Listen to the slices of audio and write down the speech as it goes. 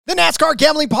The NASCAR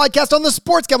Gambling Podcast on the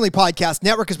Sports Gambling Podcast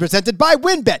Network is presented by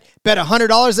WynnBET. Bet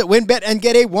 $100 at WynnBET and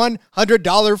get a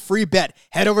 $100 free bet.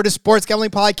 Head over to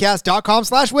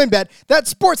sportsgamblingpodcast.com/WynnBET.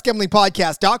 That's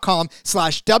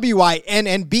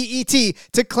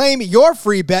sportsgamblingpodcast.com/WynnBET to claim your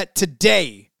free bet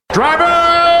today. Driver,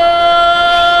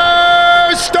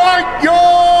 start your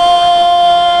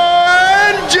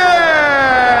engine!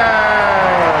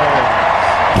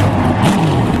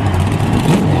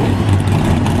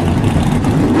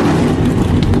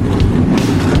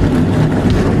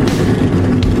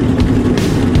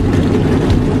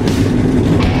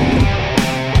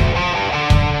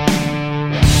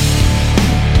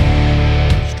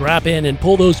 Strap in and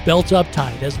pull those belts up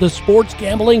tight as the Sports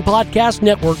Gambling Podcast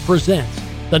Network presents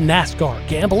the NASCAR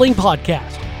Gambling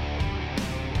Podcast.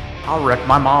 I'll wreck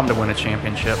my mom to win a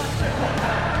championship.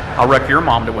 I'll wreck your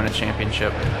mom to win a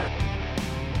championship.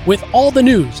 With all the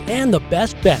news and the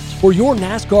best bets for your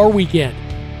NASCAR weekend.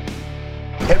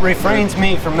 It refrains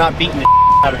me from not beating the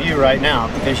out of you right now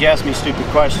because you asked me stupid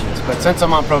questions. But since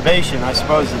I'm on probation, I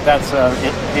suppose that's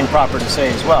improper to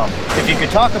say as well. If you could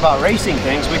talk about racing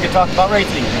things, we could talk about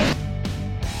racing things.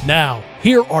 Now,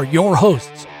 here are your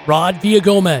hosts, Rod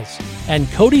Villagomez and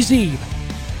Cody Zeeb.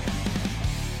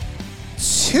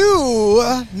 Two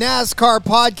NASCAR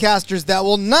podcasters that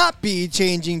will not be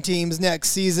changing teams next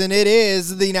season. It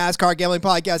is the NASCAR Gambling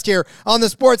Podcast here on the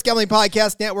Sports Gambling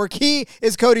Podcast Network. He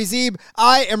is Cody Zeeb.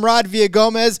 I am Rod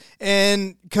Villagomez.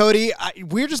 And Cody,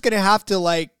 we're just going to have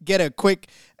to get a quick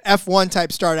F1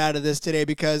 type start out of this today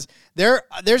because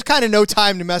there's kind of no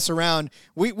time to mess around.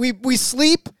 We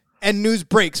sleep and news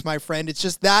breaks, my friend. It's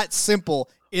just that simple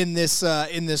in this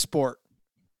sport.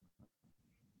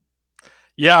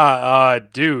 Yeah,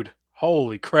 dude,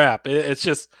 holy crap. It's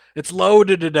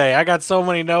loaded today. I got so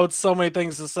many notes, so many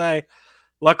things to say.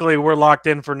 Luckily, we're locked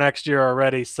in for next year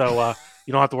already, so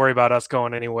you don't have to worry about us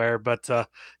going anywhere. But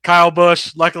Kyle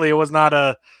Busch, luckily it was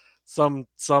not some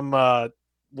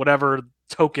whatever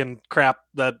token crap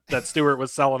that Stewart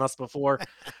was selling us before.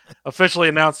 Officially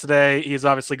announced today, he's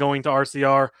obviously going to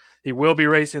RCR. He will be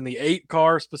racing the 8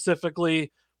 car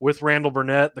specifically with Randall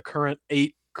Burnett, the current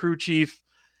 8 crew chief.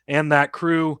 And that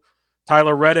crew,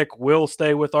 Tyler Reddick, will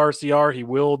stay with RCR. He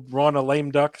will run a lame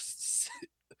duck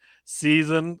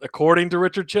season, according to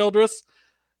Richard Childress.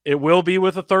 It will be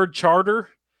with a third charter,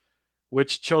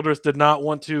 which Childress did not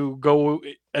want to go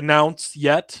announce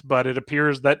yet, but it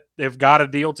appears that they've got a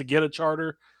deal to get a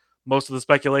charter. Most of the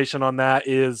speculation on that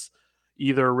is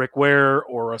either Rick Ware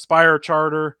or Aspire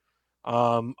charter.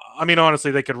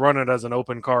 Honestly, they could run it as an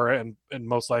open car and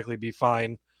most likely be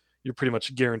fine. You're pretty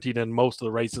much guaranteed in most of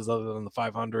the races other than the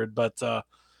 500. But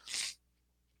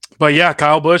yeah,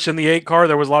 Kyle Busch in the 8 car,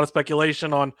 there was a lot of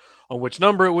speculation on which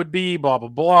number it would be, blah, blah,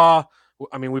 blah.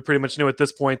 I mean, we pretty much knew at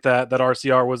this point that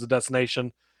RCR was the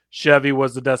destination. Chevy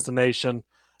was the destination.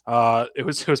 It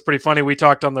was pretty funny. We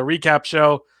talked on the recap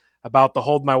show about the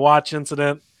Hold My Watch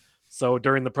incident. So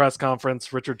during the press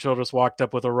conference, Richard Childress walked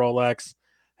up with a Rolex,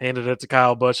 handed it to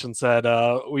Kyle Busch and said,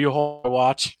 will you hold my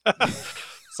watch?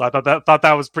 So I thought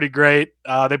that was pretty great.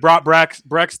 They brought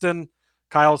Brexton,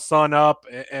 Kyle's son, up,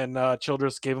 and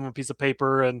Childress gave him a piece of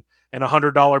paper and a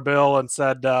 $100 bill and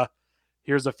said,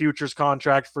 here's a futures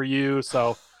contract for you.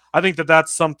 So I think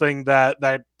that's something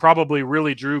that probably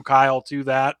really drew Kyle to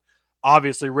that.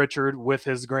 Obviously, Richard with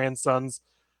his grandsons,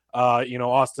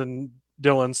 Austin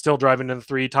Dillon still driving in the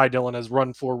 3. Ty Dillon has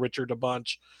run for Richard a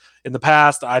bunch in the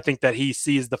past. I think that he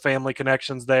sees the family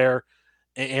connections there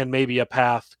and maybe a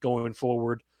path going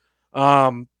forward.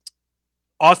 Austin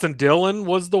Dillon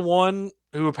was the one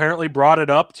who apparently brought it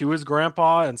up to his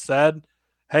grandpa and said,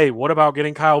 hey, what about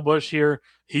getting Kyle Busch here?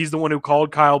 He's the one who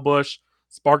called Kyle Busch,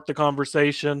 sparked the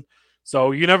conversation.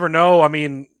 So you never know. I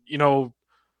mean,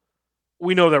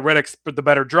 we know that Reddick's the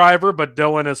better driver, but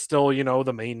Dillon is still,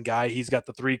 the main guy. He's got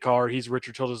the 3 car. He's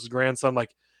Richard Childress' grandson.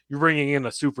 You're bringing in a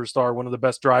superstar, one of the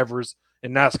best drivers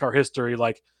in NASCAR history.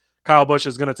 Kyle Busch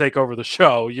is going to take over the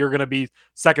show. You're going to be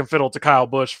second fiddle to Kyle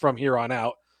Busch from here on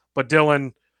out. But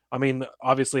Dillon,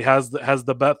 obviously has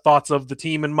the thoughts of the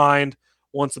team in mind,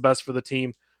 wants the best for the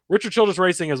team. Richard Childress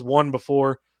Racing has won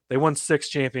before. They won 6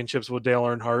 championships with Dale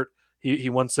Earnhardt.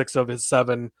 He won 6 of his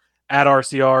 7 at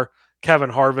RCR. Kevin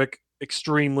Harvick,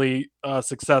 extremely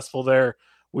successful there.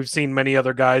 We've seen many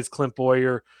other guys, Clint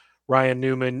Boyer, Ryan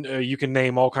Newman. You can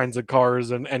name all kinds of cars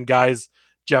and guys.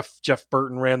 Jeff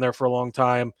Burton ran there for a long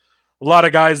time. A lot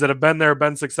of guys that have been there,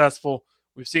 been successful.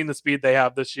 We've seen the speed they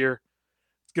have this year.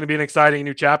 It's going to be an exciting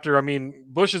new chapter.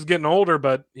 Busch is getting older,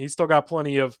 but he's still got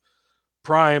plenty of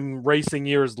prime racing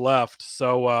years left.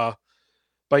 So,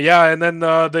 but yeah, and then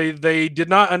they did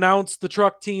not announce the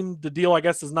truck team. The deal, I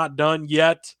guess, is not done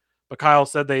yet, But Kyle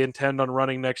said they intend on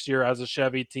running next year as a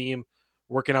Chevy team,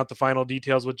 working out the final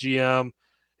details with GM.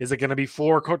 Is it going to be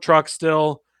 4 trucks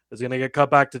still? Is it going to get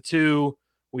cut back to 2?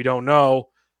 We don't know.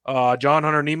 John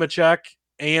Hunter Nemechek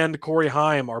and Corey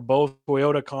Heim are both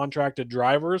Toyota contracted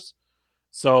drivers.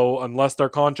 So unless their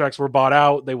contracts were bought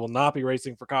out, they will not be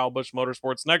racing for Kyle Busch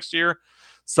Motorsports next year.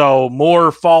 So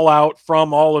more fallout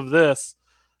from all of this.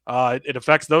 It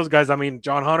affects those guys. I mean,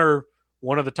 John Hunter,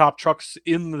 one of the top trucks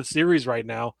in the series right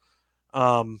now.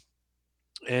 And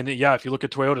yeah, if you look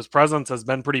at Toyota's presence has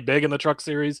been pretty big in the truck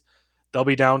series. They'll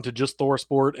be down to just Thor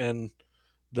Sport and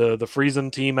the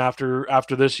Friesen team after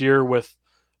this year, with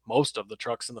most of the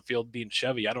trucks in the field being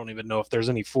Chevy. I don't even know if there's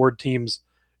any Ford teams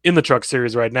in the truck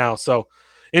series right now. So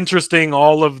interesting,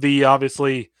 all of the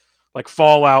obviously like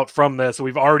fallout from this.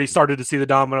 We've already started to see the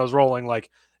dominoes rolling. Like,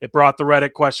 it brought the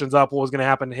Reddick questions up. What was going to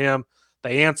happen to him?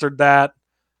 They answered that.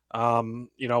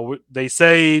 They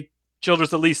say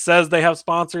Childress at least says they have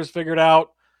sponsors figured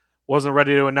out. Wasn't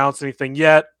ready to announce anything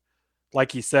yet.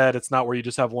 Like he said, it's not where you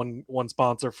just have one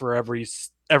sponsor for every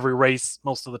race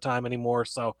most of the time anymore.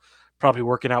 So probably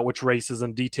working out which races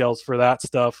and details for that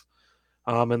stuff.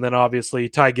 And then obviously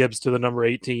Ty Gibbs to the number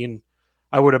 18,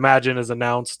 I would imagine, is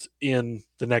announced in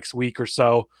the next week or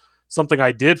so. Something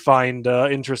I did find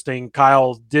interesting,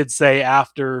 Kyle did say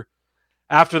after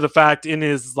the fact in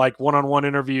his like one-on-one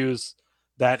interviews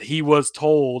that he was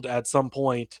told at some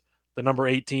point the number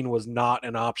 18 was not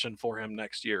an option for him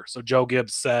next year. So Joe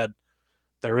Gibbs said,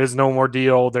 there is no more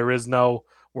deal.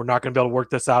 We're not going to be able to work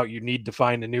this out. You need to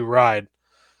find a new ride.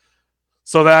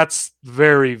 So that's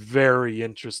very, very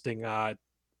interesting.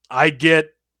 I get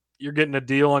you're getting a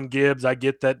deal on Gibbs. I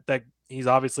get that he's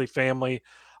obviously family.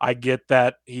 I get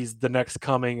that he's the next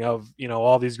coming of,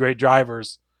 all these great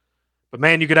drivers. But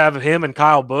man, you could have him and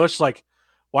Kyle Busch. Like,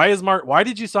 why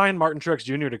did you sign Martin Truex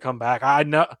Jr. to come back? I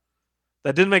know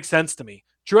that didn't make sense to me.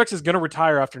 Truex is going to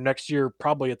retire after next year,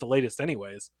 probably at the latest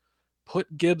anyways.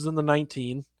 Put Gibbs in the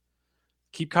 19,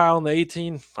 keep Kyle in the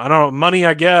 18. I don't know, money,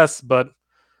 I guess, but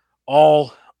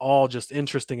all just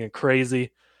interesting and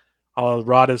crazy.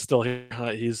 Rod is still here.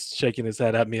 He's shaking his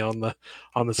head at me on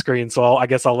the screen, so I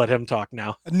guess I'll let him talk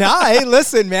now. Nah, hey,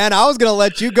 listen, man, I was going to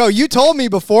let you go. You told me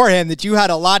beforehand that you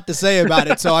had a lot to say about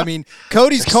it. So, I mean,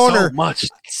 Cody's Corner.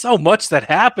 So much that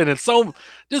happened. It's so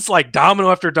just like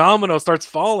domino after domino starts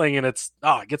falling, and it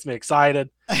gets me excited.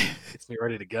 Gets me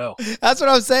ready to go. That's what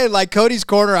I'm saying. Like Cody's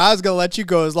Corner, I was going to let you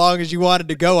go as long as you wanted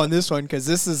to go on this one, because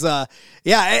this is,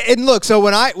 yeah. And look, so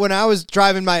when I was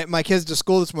driving my kids to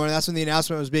school this morning, that's when the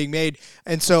announcement was being made.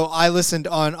 And so I listened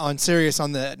on Sirius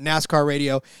on the NASCAR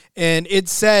radio, and it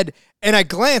said, and I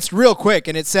glanced real quick,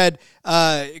 and it said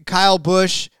Kyle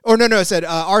Busch, it said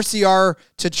RCR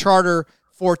to charter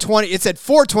 420. It said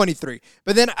 423,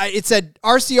 but then it said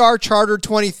RCR charter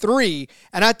 23,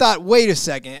 and I thought, wait a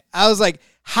second. I was like,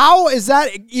 how is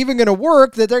that even going to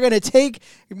work, that they're going to take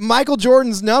Michael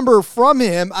Jordan's number from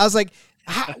him? I was like,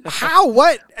 how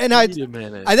what? And that's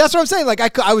what I'm saying.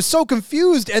 Like I was so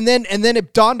confused, and then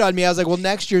it dawned on me. I was like, well,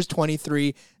 next year's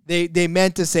 23. They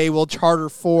meant to say we'll charter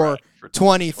for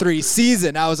 23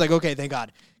 season. I was like, okay, thank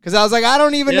God. Because I was like, I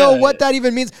don't even know what that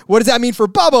even means. What does that mean for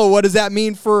Bubba? What does that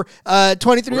mean for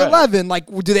 2311? Like,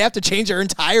 do they have to change their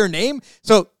entire name?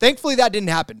 So thankfully that didn't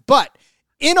happen. But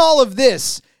in all of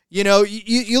this,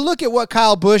 you look at what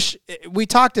Kyle Busch, we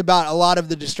talked about a lot of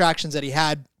the distractions that he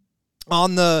had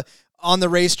on the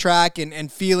racetrack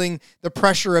and feeling the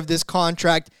pressure of this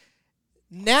contract.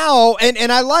 Now,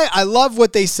 and I love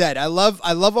what they said. I love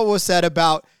what was said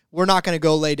about we're not going to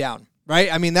go lay down.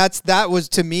 Right? I mean, that was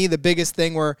to me the biggest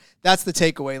thing, where that's the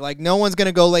takeaway. Like, no one's going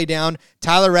to go lay down.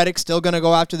 Tyler Reddick's still going to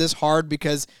go after this hard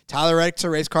because Tyler Reddick's a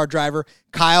race car driver.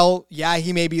 Kyle, yeah,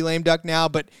 he may be lame duck now,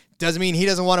 but doesn't mean he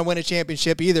doesn't want to win a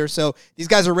championship either. So these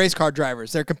guys are race car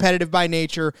drivers. They're competitive by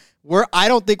nature. I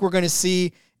don't think we're going to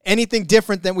see anything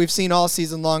different than we've seen all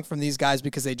season long from these guys,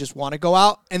 because they just want to go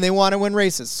out and they want to win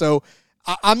races. So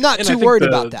I'm not too worried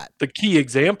about that. The key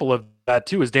example of that,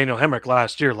 too, is Daniel Hemrick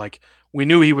last year. Like, we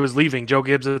knew he was leaving. Joe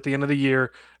Gibbs at the end of the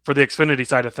year for the Xfinity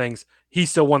side of things, he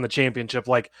still won the championship.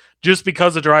 Like, just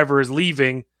because a driver is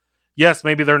leaving, yes,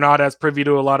 maybe they're not as privy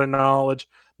to a lot of knowledge.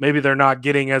 Maybe they're not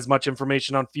getting as much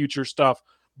information on future stuff,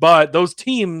 but those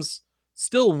teams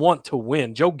still want to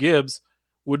win. Joe Gibbs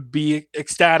would be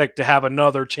ecstatic to have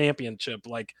another championship.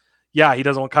 Like, yeah, he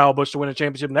doesn't want Kyle Busch to win a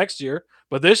championship next year,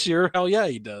 but this year, hell yeah,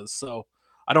 he does. So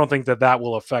I don't think that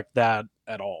will affect that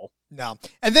at all. No.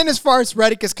 And then as far as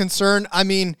Reddick is concerned, I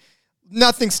mean,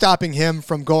 nothing stopping him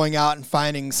from going out and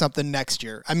finding something next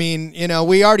year. I mean,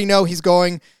 we already know he's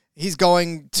going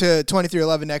to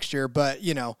 2311 next year, but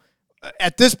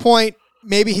at this point,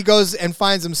 maybe he goes and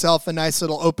finds himself a nice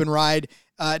little open ride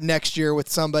next year with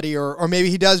somebody, or maybe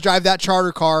he does drive that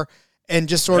charter car and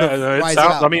just sort of rides it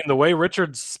out. I mean, the way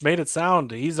Richards made it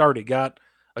sound, he's already got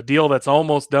a deal that's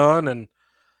almost done, and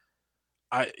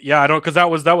I don't, because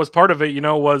that was part of it.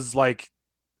 Was like,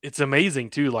 it's amazing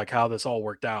too, like how this all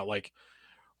worked out. Like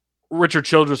Richard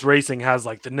Childress Racing has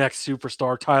like the next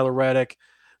superstar, Tyler Reddick.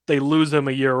 They lose him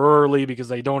a year early because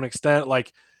they don't extend,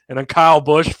 like, and then Kyle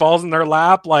Busch falls in their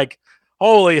lap. Like,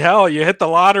 holy hell, you hit the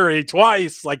lottery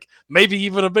twice, like maybe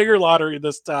even a bigger lottery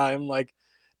this time. Like,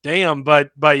 damn.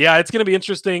 But yeah, it's going to be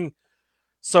interesting.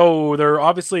 So they're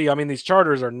obviously, I mean, these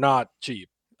charters are not cheap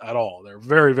at all. They're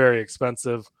very, very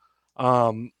expensive.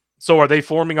 So are they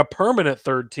forming a permanent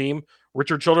third team?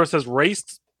 Richard Childress has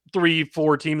raced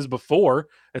 3-4 teams before.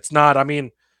 It's not, I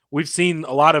mean, we've seen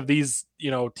a lot of these,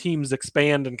 teams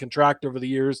expand and contract over the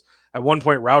years. At one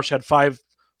point, Roush had 5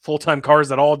 full-time cars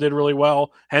that all did really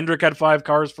well. Hendrick had 5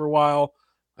 cars for a while.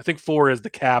 I think 4 is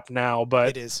the cap now, but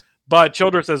it is. But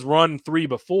Childress has run 3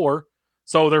 before,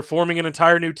 so they're forming an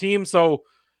entire new team. So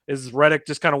is Reddick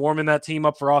just kind of warming that team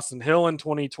up for Austin Hill in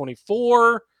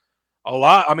 2024? A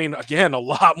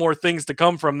lot more things to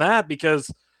come from that,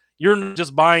 because you're not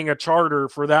just buying a charter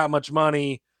for that much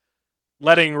money,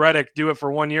 letting Reddick do it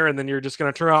for 1 year, and then you're just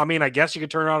going to turn around. I mean, I guess you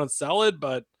could turn around and sell it,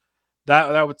 but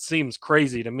that seems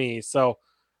crazy to me. So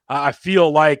I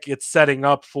feel like it's setting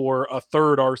up for a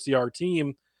third RCR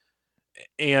team.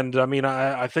 And I mean,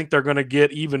 I think they're going to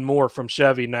get even more from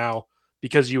Chevy now,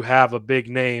 because you have a big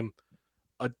name,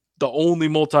 the only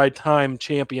multi-time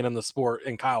champion in the sport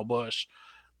in Kyle Busch.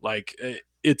 Like,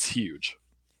 it's huge.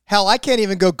 Hell, I can't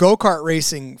even go-kart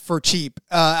racing for cheap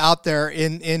out there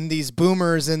in these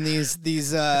boomers and these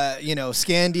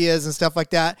Scandias and stuff like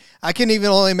that. I can even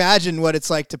only imagine what it's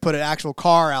like to put an actual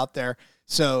car out there.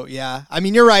 So, yeah, I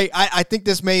mean, you're right. I think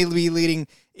this may be leading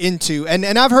into, and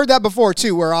I've heard that before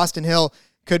too, where Austin Hill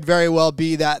could very well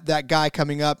be that guy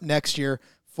coming up next year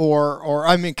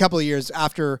a couple of years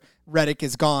after Reddick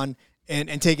is gone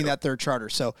and taking that third charter.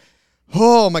 So,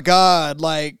 oh my God,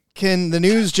 like, can the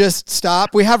news just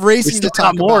stop? We have racing to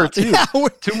talk more about. Too. Yeah,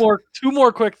 two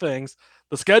more quick things.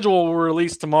 The schedule will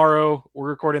release tomorrow. We're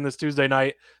recording this Tuesday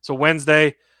night. So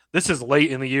Wednesday, this is late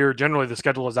in the year. Generally, the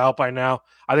schedule is out by now.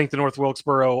 I think the North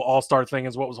Wilkesboro All-Star thing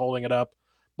is what was holding it up.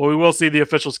 But we will see the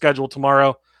official schedule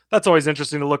tomorrow. That's always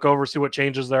interesting to look over, see what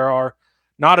changes there are.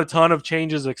 Not a ton of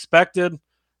changes expected.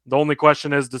 The only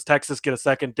question is, does Texas get a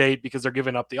second date because they're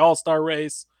giving up the All-Star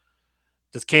race?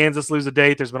 Does Kansas lose a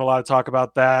date? There's been a lot of talk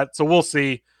about that. So we'll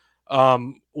see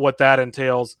what that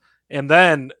entails. And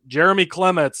then Jeremy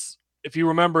Clements, if you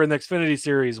remember in the Xfinity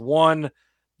Series, won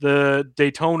the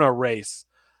Daytona race.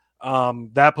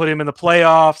 That put him in the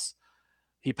playoffs.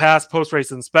 He passed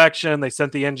post-race inspection. They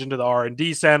sent the engine to the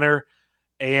R&D center,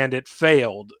 and it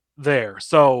failed there.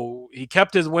 So he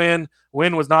kept his win.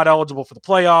 Win was not eligible for the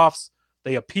playoffs.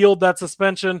 They appealed that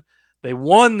suspension. They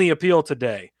won the appeal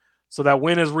today. So that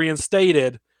win is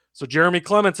reinstated. So Jeremy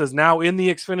Clements is now in the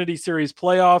Xfinity Series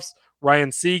playoffs.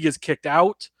 Ryan Sieg is kicked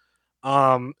out.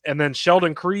 And then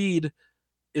Sheldon Creed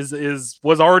was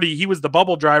the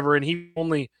bubble driver, and he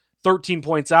only 13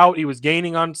 points out. He was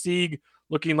gaining on Sieg,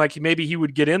 looking like maybe he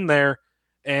would get in there.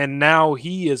 And now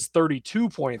he is 32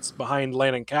 points behind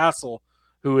Landon Castle,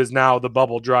 who is now the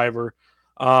bubble driver.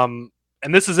 And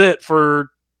this is it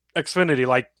for Xfinity.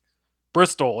 Like,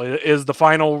 Bristol is the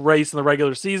final race in the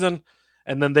regular season,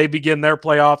 and then they begin their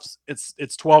playoffs.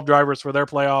 It's 12 drivers for their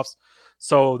playoffs.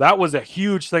 So that was a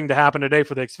huge thing to happen today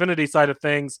for the Xfinity side of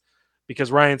things,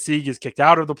 because Ryan Sieg is kicked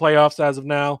out of the playoffs as of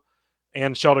now,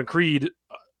 and Sheldon Creed,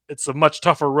 it's a much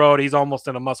tougher road. He's almost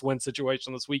in a must-win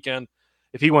situation this weekend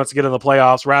if he wants to get in the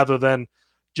playoffs, rather than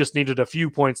just needed a few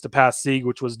points to pass Sieg,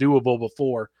 which was doable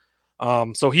before.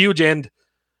 So huge, and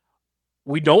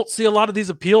we don't see a lot of these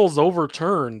appeals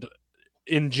overturned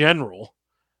in general,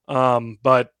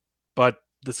 but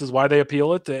this is why they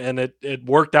appeal it, and it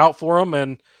worked out for them,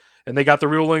 and they got the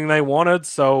ruling they wanted.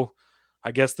 So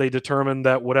I guess they determined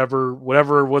that whatever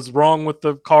was wrong with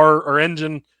the car or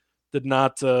engine did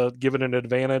not give it an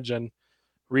advantage, and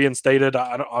reinstated.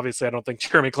 I don't think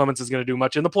Jeremy Clements is going to do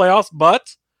much in the playoffs,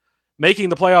 but making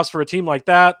the playoffs for a team like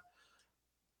that,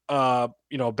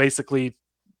 basically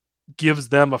gives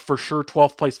them a for sure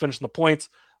 12th place finish in the points,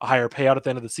 a higher payout at the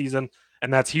end of the season.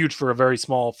 And that's huge for a very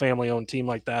small family-owned team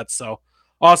like that. So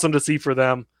awesome to see for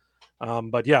them.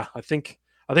 But yeah, I think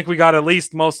we got at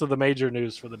least most of the major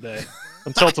news for the day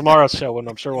until tomorrow's show, and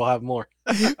I'm sure we'll have more.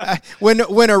 When a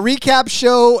recap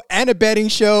show and a betting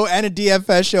show and a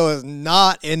DFS show is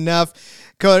not enough,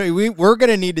 Cody, we're going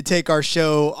to need to take our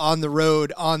show on the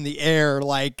road, on the air,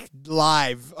 like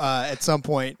live at some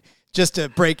point. just to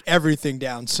break everything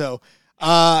down. So,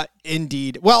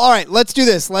 indeed. Well, all right, let's do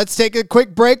this. Let's take a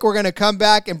quick break. We're going to come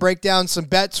back and break down some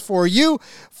bets for you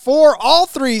for all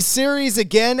three series,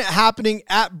 again, happening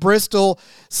at Bristol.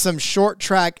 Some short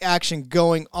track action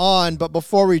going on. But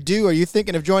before we do, are you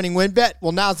thinking of joining WynnBET?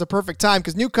 Well, now's the perfect time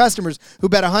because new customers who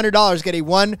bet $100 get a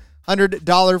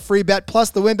 $100 free bet. Plus,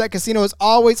 the WynnBET Casino is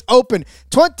always open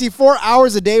 24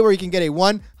 hours a day where you can get a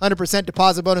 100%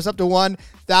 deposit bonus up to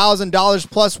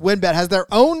 $1,000. Plus, WynnBET has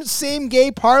their own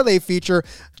same-game parlay feature.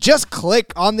 Just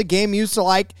click on the game you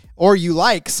select or you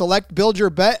like, select build your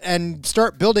bet, and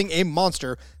start building a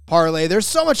monster parlay. There's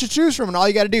so much to choose from, and all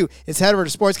you got to do is head over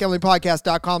to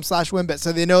sportsgamblingpodcast.com/WynnBET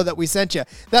so they know that we sent you.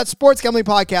 That's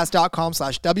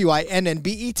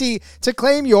sportsgamblingpodcast.com/WINNBET to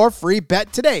claim your free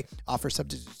bet today. Offer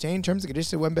subject to change. Terms and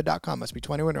conditions at WynnBET.com. Must be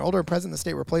 21 or older and present in the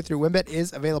state where playthrough WynnBET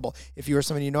is available. If you or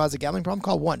someone you know has a gambling problem,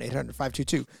 call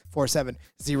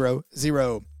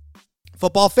 1-800-522-4700.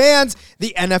 Football fans,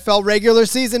 the NFL regular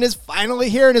season is finally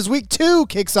here, and as week 2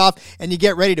 kicks off and you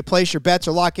get ready to place your bets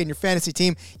or lock in your fantasy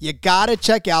team, you got to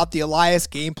check out the Elias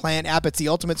Game Plan app. It's the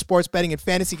ultimate sports betting and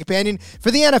fantasy companion for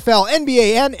the NFL,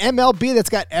 NBA, and MLB that's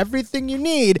got everything you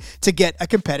need to get a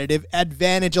competitive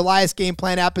advantage. Elias Game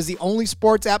Plan app is the only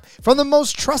sports app from the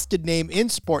most trusted name in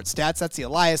sports stats. That's the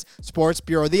Elias Sports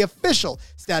Bureau, the official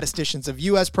statisticians of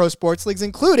U.S. pro sports leagues,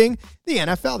 including the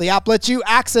NFL. The app lets you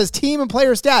access team and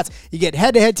player stats. You get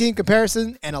head-to-head team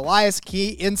comparison and Elias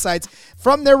key insights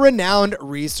from their renowned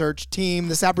research team.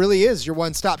 This app really is your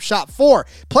one-stop shop for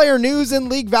player news and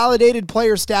league-validated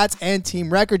player stats and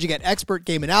team records. You get expert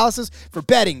game analysis for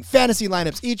betting, fantasy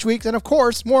lineups each week, and of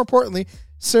course, more importantly,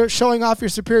 showing off your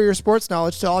superior sports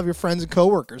knowledge to all of your friends and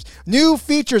coworkers. New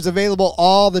features available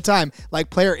all the time,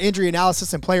 like player injury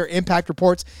analysis and player impact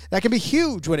reports that can be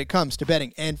huge when it comes to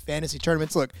betting and fantasy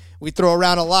tournaments. Look, we throw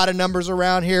around a lot of numbers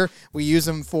around here. We use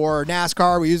them for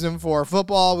NASCAR. We use them for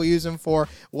football. We use them for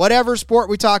whatever sport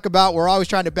we talk about. We're always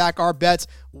trying to back our bets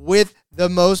with the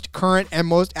most current and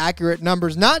most accurate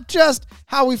numbers, not just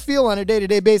how we feel on a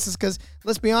day-to-day basis, because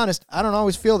let's be honest, I don't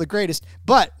always feel the greatest.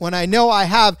 But when I know I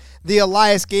have the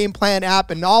Elias Game Plan app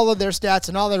and all of their stats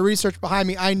and all their research behind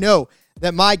me, I know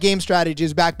that my game strategy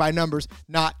is backed by numbers,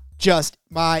 not just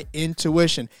my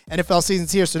intuition. NFL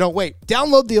season's here, so don't wait.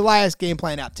 Download the Elias Game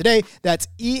Plan app today. That's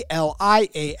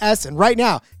ELIAS. And right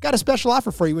now, got a special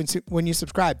offer for you when you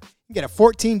subscribe. You get a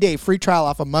 14-day free trial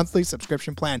off a monthly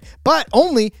subscription plan, but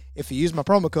only if you use my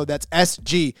promo code. That's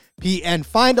SGPN.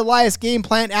 Find Elias Game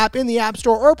Plan app in the App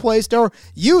Store or Play Store.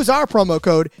 Use our promo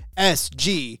code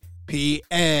SGPN.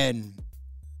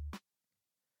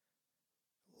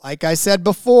 Like I said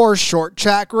before, short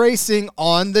track racing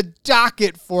on the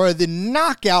docket for the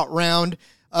knockout round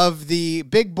of the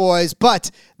big boys, but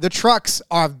the trucks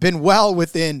have been well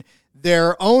within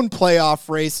their own playoff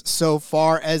race so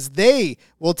far, as they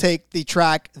will take the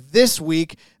track this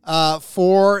week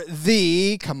for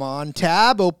the, come on,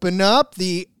 tab, open up,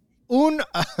 the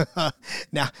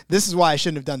now, this is why I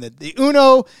shouldn't have done that. The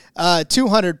Uno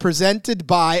 200 presented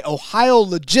by Ohio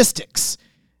Logistics.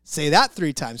 Say that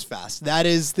 3 times fast. That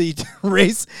is the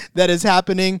race that is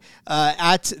happening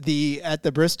at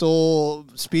the Bristol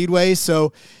Speedway.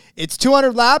 So it's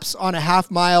 200 laps on a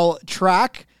half-mile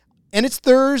track, and it's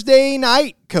Thursday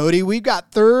night, Cody. We've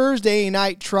got Thursday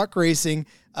night truck racing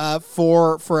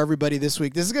for everybody this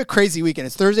week. This is a crazy weekend.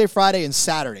 It's Thursday, Friday, and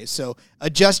Saturday. So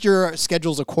adjust your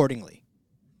schedules accordingly.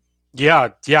 Yeah,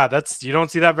 that's, you don't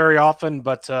see that very often,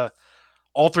 but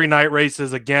all 3 night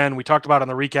races, again, we talked about on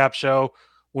the recap show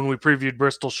when we previewed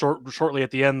Bristol shortly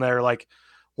at the end there, like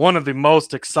one of the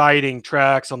most exciting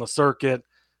tracks on the circuit.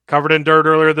 Covered in dirt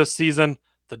earlier this season.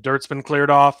 The dirt's been cleared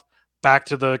off, back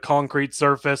to the concrete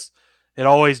surface. It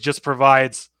always just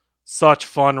provides such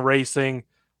fun racing.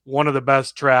 One of the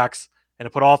best tracks. And to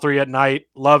put all 3 at night,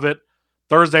 love it.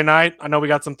 Thursday night, I know we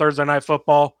got some Thursday night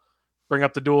football. Bring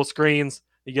up the dual screens.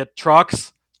 You get truck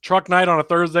night on a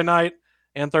Thursday night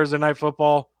and Thursday night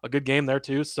football. A good game there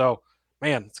too. So,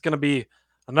 man, it's going to be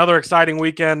another exciting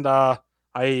weekend. I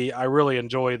really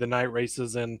enjoy the night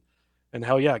races, and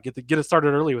hell yeah, get it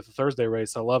started early with the Thursday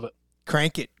race. I love it.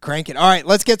 Crank it. All right,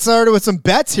 let's get started with some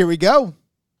bets. Here we go.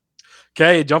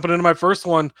 Okay, jumping into my first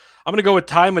one, I'm going to go with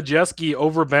Ty Majeski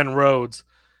over Ben Rhodes.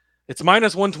 It's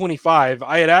minus 125.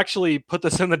 I had actually put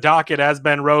this in the docket as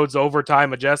Ben Rhodes over Ty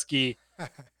Majeski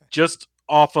just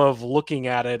off of looking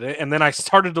at it. And then I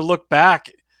started to look back,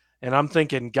 and I'm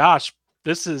thinking, gosh,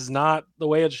 this is not the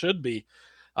way it should be.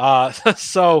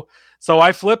 So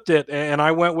I flipped it, and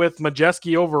I went with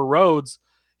Majeski over Rhodes.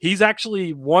 He's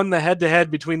actually won the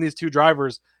head-to-head between these two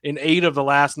drivers in 8 of the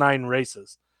last 9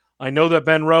 races. I know that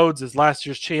Ben Rhodes is last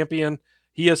year's champion.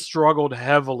 he has struggled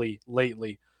heavily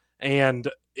lately. And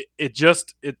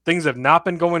things have not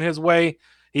been going his way.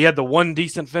 He had the one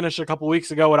decent finish a couple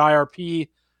weeks ago at IRP.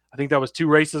 I think that was 2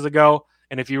 races ago.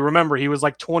 And if you remember, he was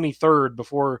like 23rd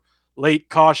before late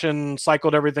caution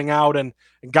cycled everything out and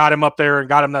got him up there and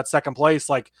got him that second place.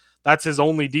 Like, that's his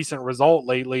only decent result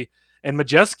lately. And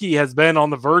Majeski has been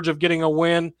on the verge of getting a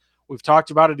win. We've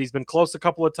talked about it. He's been close a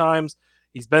couple of times.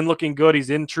 He's been looking good. He's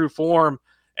in true form.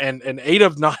 And 8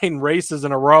 of 9 races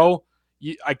in a row,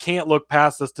 I can't look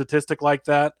past a statistic like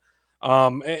that.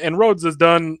 And Rhodes has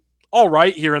done all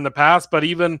right here in the past, but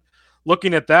even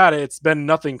looking at that, it's been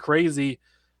nothing crazy.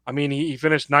 I mean, he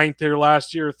finished 9th here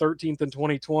last year, 13th in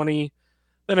 2020,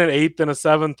 then an 8th and a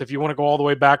 7th. If you want to go all the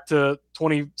way back to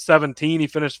 2017, he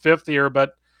finished 5th here,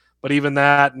 but even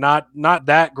that, not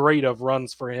that great of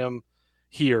runs for him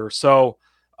here. So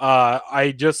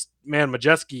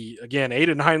Majeski, again, 8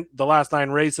 and 9, the last 9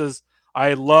 races.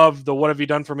 I love the what have you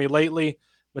done for me lately.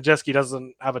 Majeski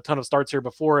doesn't have a ton of starts here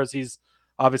before, as he's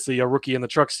obviously a rookie in the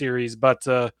Truck Series, but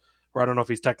or I don't know if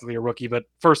he's technically a rookie, but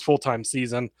first full-time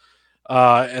season.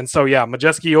 And so, yeah,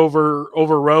 Majeski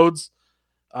over Rhodes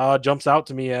jumps out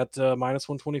to me at minus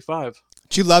 125.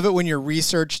 Do you love it when your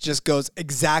research just goes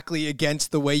exactly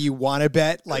against the way you want to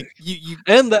bet? Like you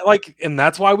and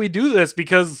that's why we do this,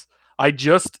 because I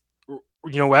just,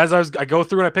 as I go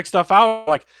through and I pick stuff out,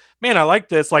 like, man, I like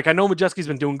this. Like, I know Majeski's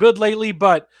been doing good lately,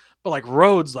 but like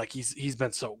Rhodes, like he's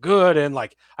been so good, and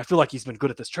like I feel like he's been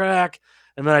good at this track.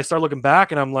 And then I start looking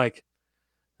back, and I'm like,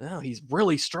 no, he's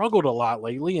really struggled a lot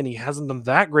lately, and he hasn't been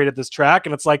that great at this track.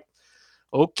 And it's like,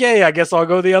 okay, I guess I'll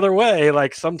go the other way.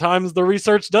 Like, sometimes the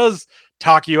research does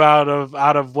talk you out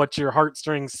of what your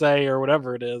heartstrings say or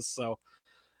whatever it is. So,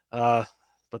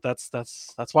 but that's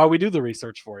why we do the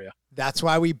research for you. That's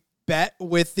why we bet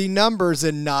with the numbers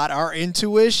and not our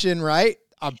intuition, right?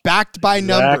 Backed by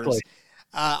numbers.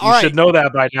 You should know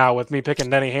that by now with me picking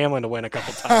Denny Hamlin to win a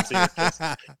couple times here.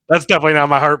 That's definitely not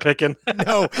my heart picking.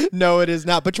 No, it is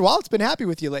not. But your wallet's been happy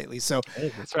with you lately. So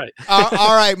hey, that's right.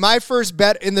 All right, my first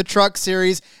bet in the Truck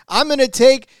Series, I'm going to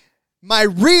take my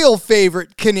real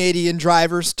favorite Canadian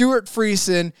driver, Stuart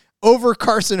Friesen, over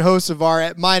Carson Hocevar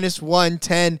at minus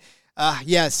 110.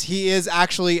 Yes, he is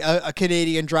actually a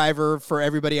Canadian driver for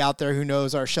everybody out there who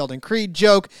knows our Sheldon Creed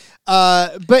joke.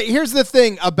 But here's the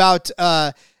thing about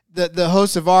the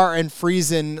Hocevar and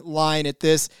Friesen line at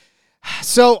this.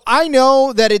 So I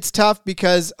know that it's tough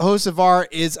because Hocevar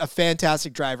is a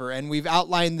fantastic driver, and we've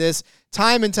outlined this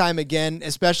time and time again,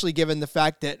 especially given the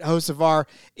fact that Hocevar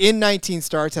in 19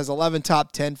 starts has 11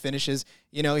 top 10 finishes.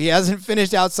 He hasn't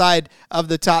finished outside of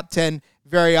the top 10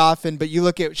 very often, but you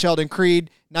look at Sheldon Creed,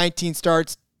 19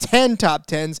 starts, 10 top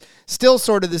 10s, still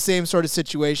sort of the same sort of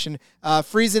situation.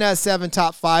 Friesen has 7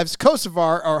 top 5s.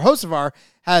 Hocevar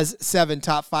has 7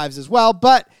 top 5s as well,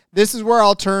 but this is where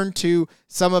I'll turn to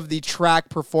some of the track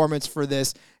performance for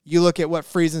this. You look at what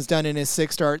Friesen's done in his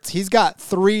 6 starts. He's got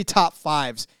 3 top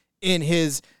 5s in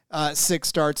his 6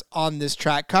 starts on this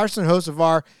track. Carson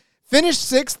Hocevar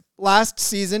finished 6th last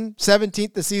season,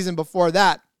 17th the season before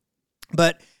that,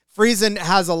 but Friesen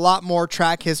has a lot more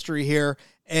track history here,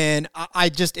 and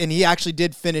he actually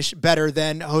did finish better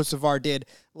than Hocevar did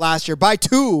last year by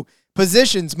 2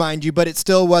 positions, mind you, but it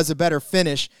still was a better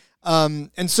finish. And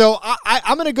so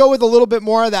I'm going to go with a little bit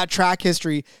more of that track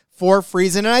history for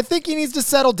Friesen, and I think he needs to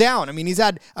settle down. I mean, he's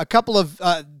had a couple of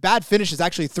bad finishes.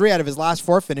 Actually, 3 out of his last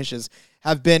 4 finishes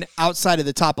have been outside of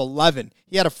the top 11.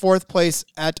 He had a 4th place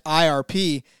at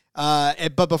IRP,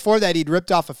 but before that, he'd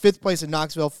ripped off a 5th place in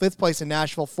Knoxville, 5th place in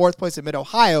Nashville, 4th place in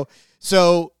Mid-Ohio.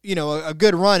 So, a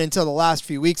good run until the last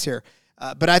few weeks here.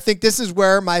 But I think this is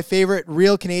where my favorite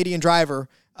real Canadian driver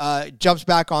jumps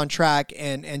back on track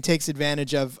and takes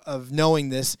advantage of knowing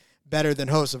this better than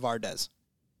Hocevar does.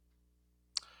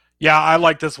 Yeah, I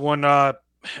like this one.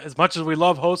 As much as we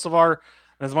love Hocevar,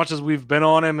 and as much as we've been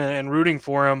on him and rooting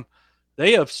for him,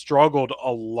 they have struggled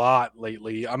a lot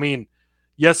lately. I mean,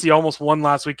 yes, he almost won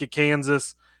last week at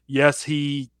Kansas. Yes,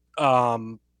 he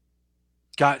got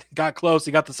close.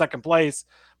 He got the 2nd place,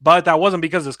 but that wasn't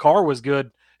because his car was good.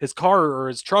 His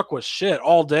truck was shit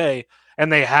all day,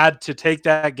 and they had to take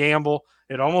that gamble.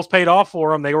 It almost paid off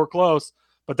for them. They were close,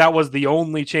 but that was the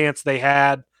only chance they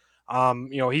had.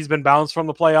 He's been bounced from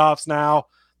the playoffs now.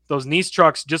 Those Nice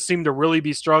trucks just seem to really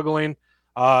be struggling.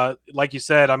 Like you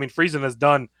said, I mean, Friesen has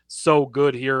done so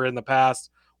good here in the past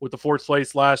with the 4th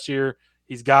place last year.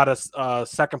 He's got a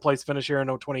 2nd place finish here in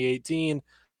 2018,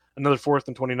 another 4th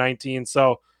in 2019.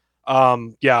 So,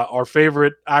 our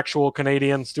favorite actual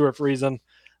Canadian, Stuart Friesen.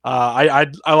 I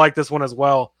like this one as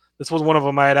well. This was one of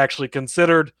them I had actually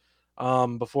considered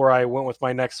before I went with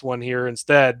my next one here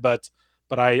instead. But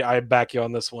but I back you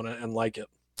on this one and like it.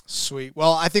 Sweet.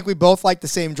 Well, I think we both like the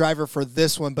same driver for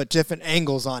this one, but different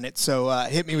angles on it. So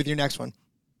hit me with your next one.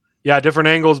 Yeah, different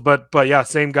angles, but yeah,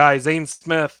 same guy. Zane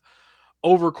Smith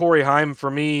over Corey Heim for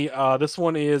me. This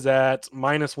one is at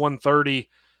 -130.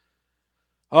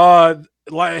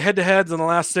 Head-to-heads in the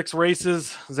last 6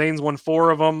 races, Zane's won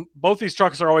 4 of them. Both these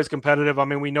trucks are always competitive. I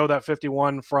mean, we know that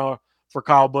 51 for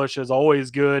Kyle Busch is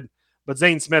always good, but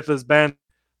Zane Smith has been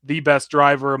the best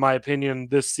driver, in my opinion,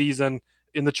 this season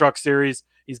in the Truck Series.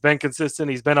 He's been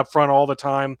consistent. He's been up front all the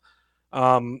time,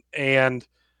 and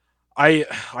I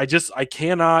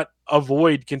cannot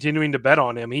avoid continuing to bet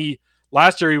on him.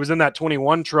 Last year he was in that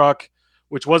 21 truck,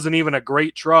 which wasn't even a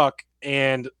great truck,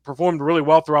 and performed really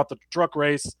well throughout the truck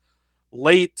race.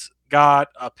 Late got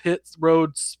a pit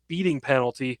road speeding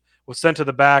penalty, was sent to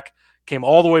the back, came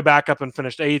all the way back up and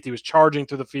finished 8th. He was charging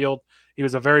through the field. He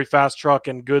was a very fast truck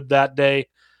and good that day.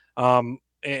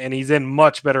 And he's in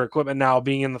much better equipment now,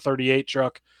 being in the 38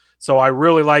 truck. So I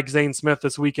really like Zane Smith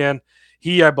this weekend.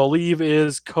 He, I believe,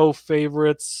 is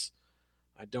co-favorites.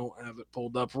 I don't have it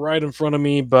pulled up right in front of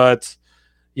me, but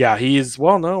yeah, he's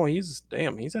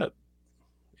at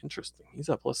interesting. He's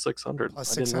at +600. I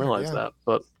didn't realize that,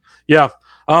 but yeah.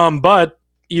 But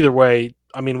either way,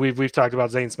 I mean, we've talked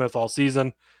about Zane Smith all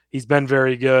season. He's been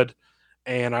very good,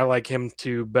 and I like him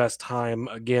to best time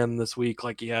again this week,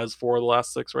 like he has for the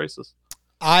last 6 races.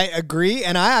 I agree,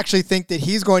 and I actually think that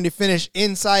he's going to finish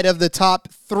inside of the top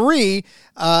 3.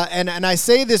 And I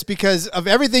say this because of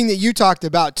everything that you talked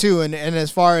about, too, and as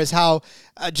far as how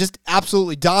just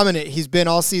absolutely dominant he's been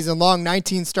all season long.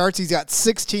 19 starts, he's got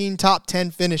 16 top 10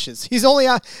 finishes. He's only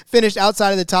finished outside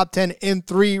of the top 10 in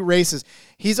 3 races.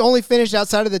 He's only finished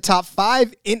outside of the top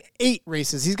 5 in 8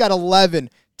 races. He's got 11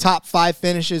 top 5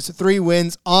 finishes, 3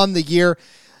 wins on the year.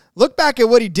 Look back at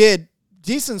what he did.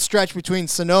 Decent stretch between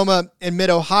Sonoma and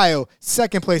Mid-Ohio.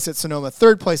 2nd place at Sonoma,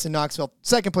 3rd place in Knoxville,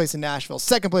 2nd place in Nashville,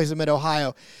 2nd place in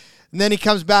Mid-Ohio. And then he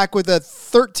comes back with a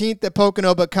 13th at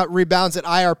Pocono, but rebounds at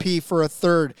IRP for a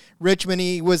 3rd. Richmond,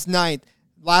 he was 9th.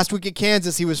 Last week at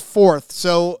Kansas, he was 4th.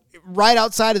 So right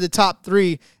outside of the top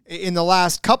 3 in the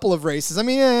last couple of races. I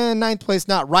mean, 9th place,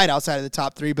 not right outside of the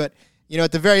top 3, but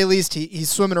at the very least, he's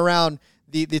swimming around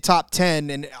the top 10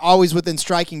 and always within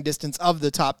striking distance of the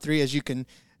top 3, as you can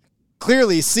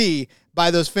clearly see by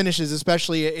those finishes,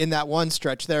 especially in that one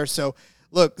stretch there. So,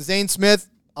 look, Zane Smith,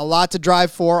 a lot to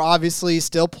drive for, obviously.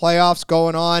 Still playoffs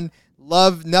going on.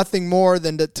 Love nothing more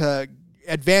than to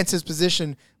advance his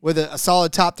position with a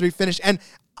solid top 3 finish. And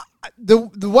the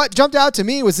what jumped out to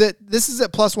me was that this is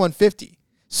at +150.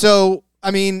 So, I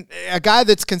mean, a guy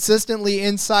that's consistently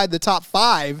inside the top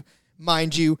 5,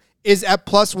 mind you, is at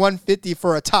 +150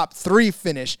 for a top 3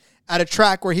 finish at a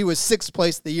track where he was 6th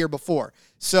place the year before.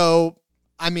 So,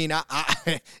 I mean,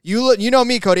 you know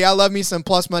me, Cody. I love me some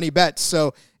plus money bets.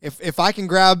 So if I can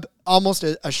grab almost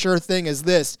a sure thing as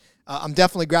this, I'm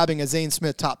definitely grabbing a Zane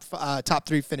Smith top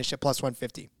 3 finish at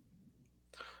 +150.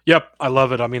 Yep, I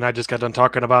love it. I mean, I just got done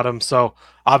talking about him, so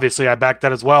obviously I back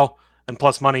that as well. And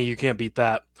plus money, you can't beat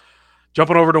that.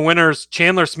 Jumping over to winners,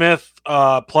 Chandler Smith,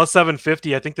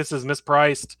 +750. I think this is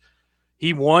mispriced.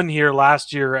 He won here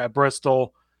last year at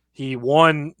Bristol. He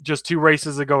won just 2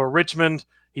 races ago at Richmond.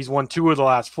 He's won 2 of the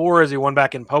last 4 as he won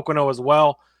back in Pocono as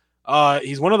well.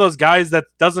 He's one of those guys that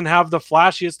doesn't have the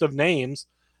flashiest of names,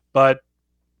 but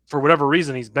for whatever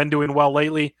reason, he's been doing well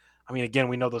lately. I mean, again,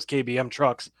 we know those KBM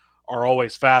trucks are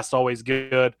always fast, always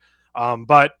good.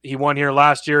 But he won here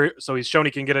last year, so he's shown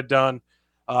he can get it done.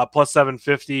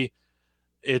 +750.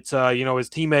 It's, his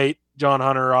teammate, John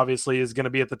Hunter, obviously is going to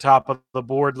be at the top of the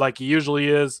board like he usually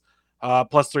is.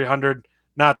 +300.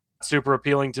 Not super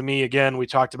appealing to me. Again, we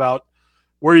talked about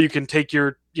where you can take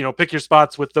your, pick your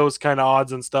spots with those kind of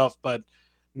odds and stuff, but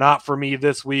not for me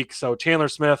this week. So Chandler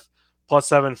Smith,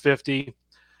 +750.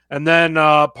 And then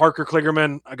Parker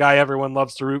Kligerman, a guy everyone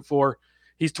loves to root for.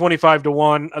 He's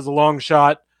 25-1 as a long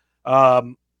shot.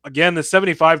 Again, the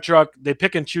 75 truck, they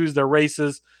pick and choose their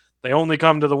races. They only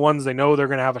come to the ones they know they're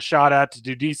going to have a shot at to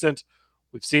do decent.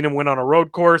 We've seen him win on a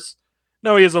road course.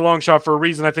 No, he is a long shot for a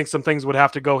reason. I think some things would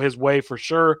have to go his way for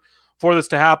sure for this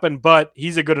to happen, but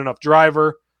he's a good enough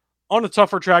driver on a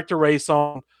tougher track to race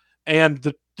on,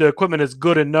 and the equipment is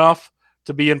good enough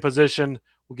to be in position.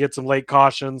 We'll get some late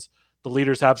cautions. The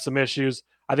leaders have some issues.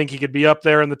 I think he could be up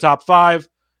there in the top 5.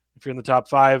 If you're in the top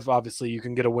 5, obviously you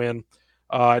can get a win.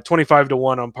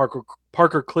 25-1 on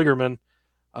Parker Kligerman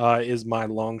is my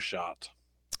long shot.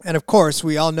 And of course,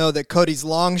 we all know that Cody's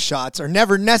long shots are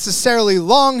never necessarily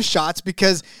long shots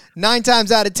because 9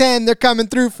 times out of 10, they're coming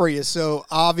through for you. So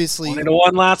obviously,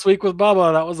 1-1 last week with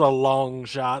Bubba. That was a long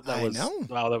shot. That was know.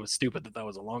 Wow, that was stupid that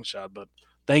was a long shot, but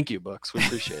Thank you, books. We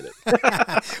appreciate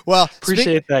it. Well,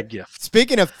 appreciate that gift.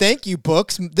 Speaking of thank you,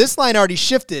 books, this line already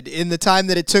shifted in the time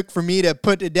that it took for me to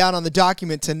put it down on the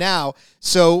document to now.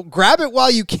 So grab it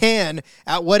while you can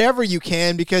at whatever you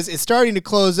can, because it's starting to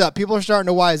close up. People are starting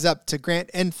to wise up to Grant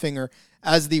Enfinger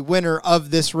as the winner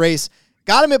of this race.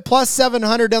 Got him at plus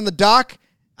 700 on the dock.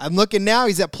 I'm looking now,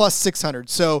 he's at plus 600.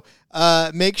 So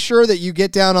make sure that you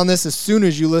get down on this as soon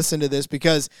as you listen to this,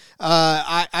 because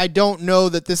I don't know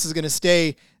that this is going to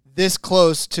stay this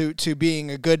close to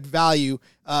being a good value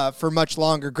for much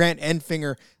longer. Grant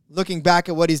Enfinger, looking back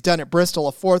at what he's done at Bristol,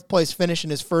 a 4th place finish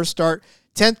in his first start.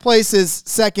 10th place is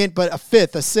second, but a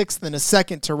 5th, a 6th, and a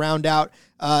 2nd to round out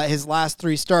his last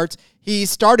 3 starts. He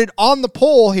started on the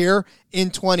pole here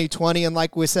in 2020, and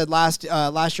like we said last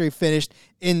year, he finished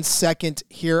in 2nd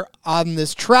here on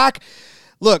this track.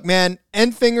 Look, man,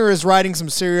 Enfinger is riding some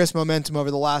serious momentum over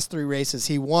the last 3 races.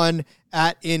 He won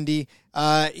at Indy.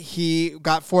 He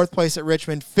got 4th place at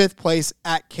Richmond, 5th place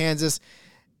at Kansas.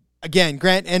 Again,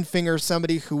 Grant Enfinger,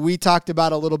 somebody who we talked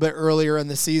about a little bit earlier in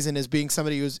the season as being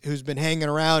somebody who's been hanging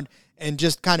around and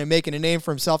just kind of making a name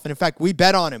for himself. And in fact, we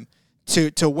bet on him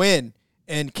to win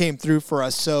and came through for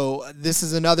us. So this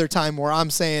is another time where I'm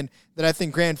saying that I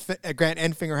think Grant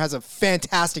Enfinger has a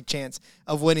fantastic chance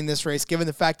of winning this race, given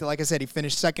the fact that, like I said, he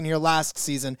finished 2nd here last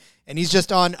season, and he's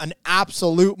just on an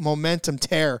absolute momentum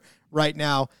tear right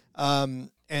now. And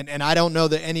I don't know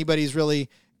that anybody's really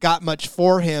got much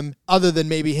for him other than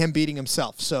maybe him beating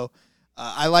himself. So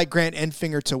I like Grant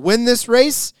Enfinger to win this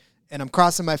race, and I'm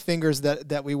crossing my fingers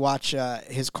that we watch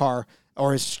his car,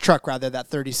 or his truck rather, that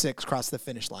 36 cross the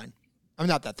finish line. I'm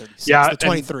not that 36. Yeah, the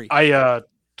 23.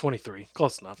 23.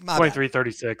 Close enough. 23,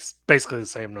 36. Basically the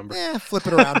same number. Yeah, flip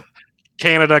it around.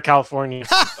 Canada, California,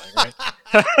 right?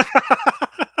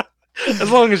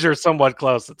 As long as you're somewhat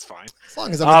close, it's fine. As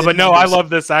long as I'm but no, I love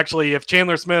this, actually. If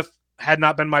Chandler Smith had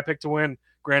not been my pick to win,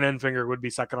 Grant Enfinger would be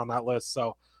 2nd on that list.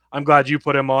 So I'm glad you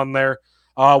put him on there.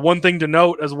 One thing to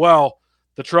note as well,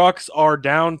 the trucks are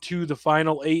down to the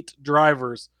final 8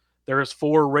 drivers. There's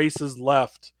 4 races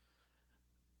left.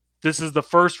 This is the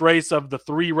first race of the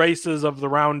 3 races of the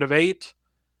round of 8.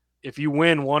 If you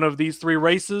win one of these 3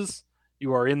 races,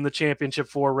 you are in the championship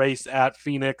 4 race at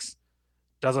Phoenix.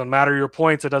 Doesn't matter your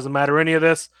points. It doesn't matter any of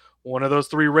this. One of those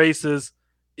 3 races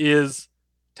is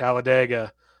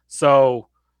Talladega. So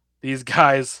these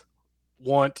guys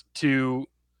want to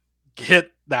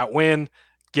get that win,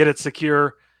 get it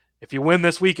secure. If you win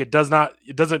this week, it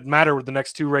doesn't matter with the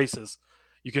next 2 races.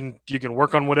 You can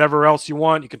work on whatever else you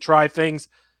want. You can try things.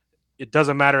 It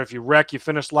doesn't matter if you wreck, you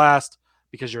finish last,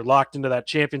 because you're locked into that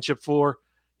championship 4.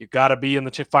 You got to be in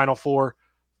the final 4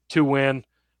 to win.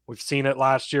 We've seen it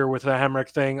last year with the Hemrick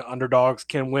thing. Underdogs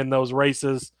can win those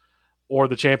races or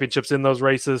the championships in those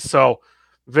races. So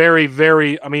very,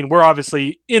 very, I mean, we're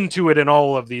obviously into it in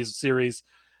all of these series.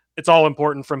 It's all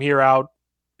important from here out.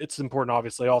 It's important,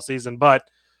 obviously, all season. But,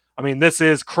 I mean, this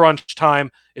is crunch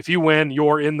time. If you win,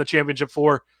 you're in the championship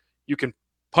 4. You can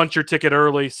punch your ticket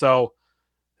early. So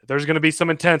there's going to be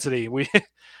some intensity.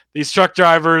 These truck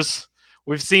drivers,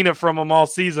 we've seen it from them all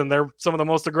season. They're some of the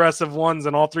most aggressive ones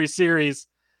in all 3 series.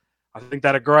 I think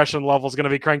that aggression level is going to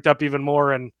be cranked up even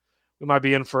more, and we might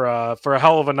be in for a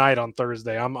hell of a night on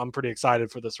Thursday. I'm pretty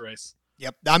excited for this race.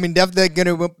 Yep, I mean, definitely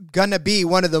gonna be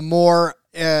one of the more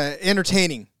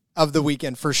entertaining of the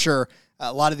weekend for sure.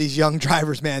 A lot of these young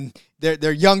drivers, man,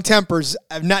 their young tempers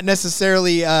have not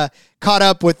necessarily caught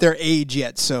up with their age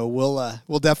yet. So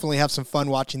we'll definitely have some fun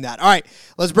watching that. All right,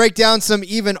 let's break down some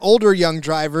even older young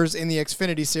drivers in the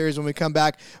Xfinity Series when we come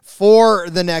back for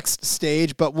the next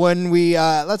stage. But when we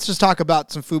let's just talk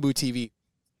about some Fubo TV,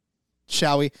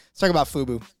 shall we? Let's talk about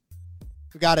Fubo.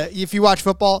 If you watch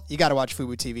football, you got to watch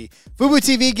Fubo TV. Fubo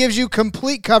TV gives you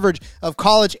complete coverage of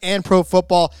college and pro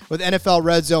football with NFL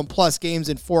Red Zone plus games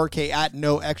in 4K at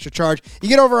no extra charge. You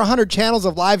get over 100 channels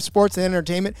of live sports and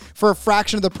entertainment for a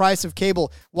fraction of the price of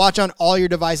cable. Watch on all your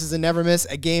devices and never miss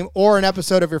a game or an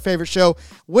episode of your favorite show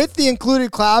with the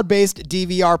included cloud-based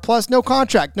DVR plus no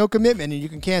contract, no commitment, and you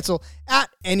can cancel at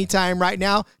any time right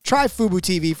now. Try Fubo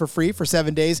TV for free for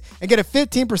 7 days and get a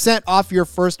 15% off your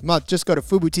first month. Just go to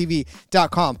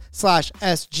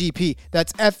FuboTV.com/SGP.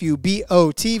 That's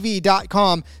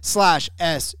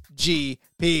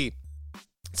FUBOTV.com/SGP.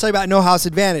 Let's tell you about No House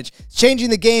Advantage. It's changing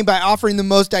the game by offering the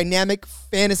most dynamic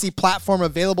fantasy platform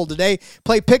available today.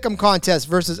 Play pick'em contests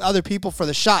versus other people for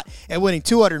the shot at winning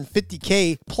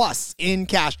 $250K plus in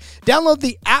cash. Download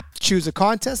the app, choose a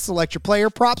contest, select your player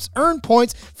props, earn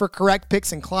points for correct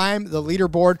picks, and climb the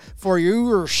leaderboard for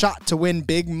your shot to win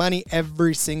big money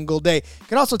every single day. You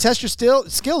can also test your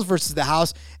skills versus the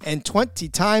house and 20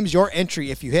 times your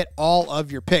entry if you hit all of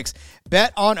your picks.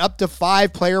 Bet on up to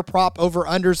 5 player prop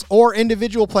over-unders or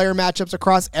individual player matchups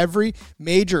across every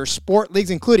major sport leagues,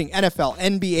 including NFL,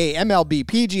 NBA, MLB,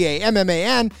 PGA, MMA,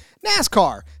 and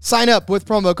NASCAR. Sign up with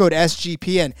promo code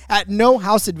SGPN at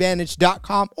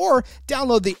nohouseadvantage.com or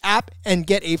download the app and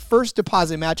get a first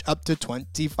deposit match up to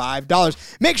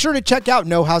 $25. Make sure to check out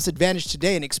No House Advantage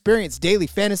today and experience daily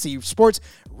fantasy sports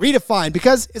redefined,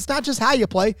 because it's not just how you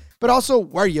play, but also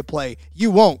where you play.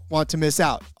 You won't want to miss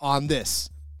out on this.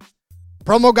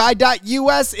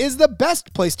 PromoGuide.us is the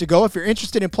best place to go if you're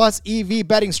interested in Plus EV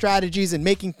betting strategies and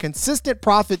making consistent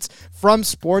profits from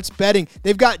sports betting.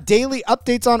 They've got daily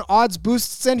updates on odds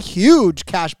boosts and huge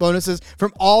cash bonuses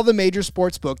from all the major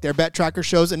sportsbook. Their bet tracker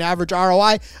shows an average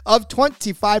ROI of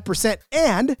 25%,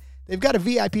 and they've got a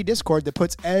VIP Discord that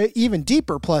puts even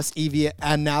deeper Plus EV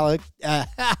analysts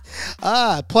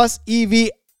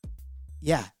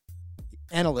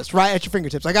right at your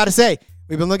fingertips. I got to say,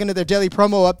 we've been looking at their daily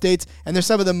promo updates, and they're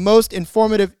some of the most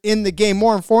informative in the game,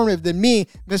 more informative than me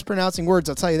mispronouncing words,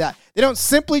 I'll tell you that. They don't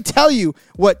simply tell you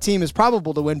what team is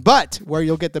probable to win, but where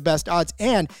you'll get the best odds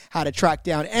and how to track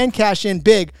down and cash in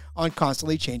big on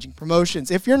constantly changing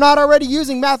promotions. If you're not already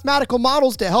using mathematical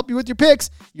models to help you with your picks,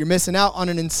 you're missing out on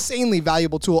an insanely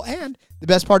valuable tool. And the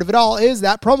best part of it all is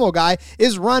that Promo Guy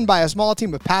is run by a small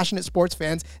team of passionate sports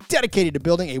fans dedicated to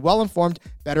building a well-informed,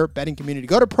 better betting community.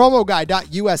 Go to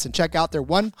promoguy.us and check out their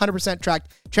 100%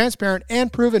 tracked, transparent,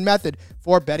 and proven method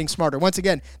for betting smarter. Once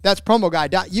again, that's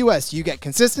promoguy.us. You get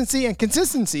consistency, and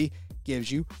consistency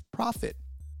gives you profit.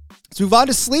 Let's move on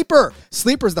to Sleeper.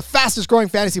 Sleeper is the fastest growing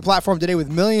fantasy platform today with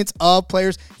millions of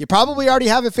players. You probably already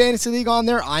have a fantasy league on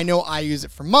there. I know I use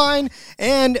it for mine,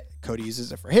 and Cody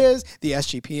uses it for his. The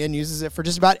SGPN uses it for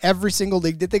just about every single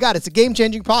league that they got. It's a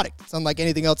game-changing product. It's unlike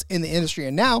anything else in the industry.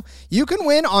 And now you can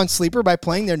win on Sleeper by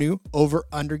playing their new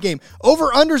over-under game.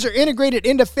 Over-unders are integrated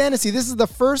into fantasy. This is the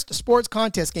first sports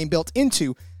contest game built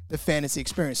into the fantasy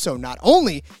experience. So not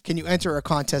only can you enter a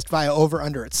contest via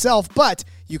over-under itself, but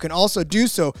you can also do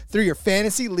so through your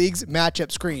fantasy league's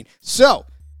matchup screen. So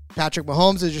Patrick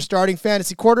Mahomes is your starting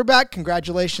fantasy quarterback.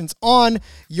 Congratulations on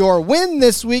your win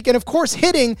this week. And of course,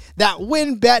 hitting that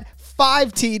WinBet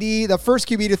 5 TD, the first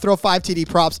QB to throw 5 TD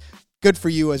props. Good for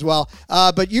you as well.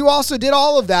 But you also did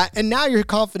all of that, and now you're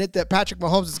confident that Patrick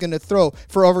Mahomes is going to throw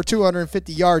for over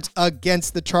 250 yards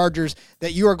against the Chargers,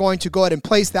 that you are going to go ahead and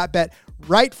place that bet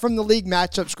right from the league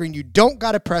matchup screen. You don't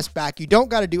got to press back. You don't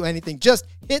got to do anything. Just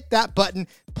hit that button,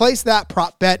 place that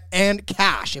prop bet, and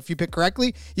cash. If you pick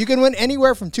correctly, you can win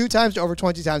anywhere from 2 times to over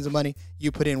 20 times the money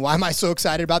you put in. Why am I so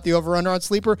excited about the over-under on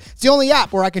Sleeper? It's the only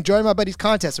app where I can join my buddies'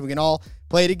 contest and we can all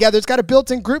play together. It's got a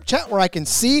built-in group chat where I can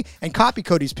see and copy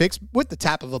Cody's picks with the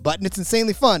tap of a button. It's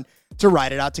insanely fun to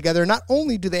write it out together. Not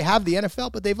only do they have the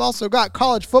NFL, but they've also got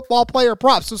college football player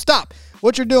props. So stop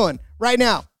what you're doing right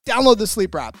now. Download the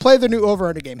Sleeper app. Play the new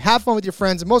over-under game. Have fun with your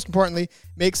friends. And most importantly,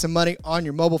 make some money on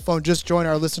your mobile phone. Just join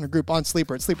our listener group on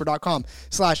Sleeper at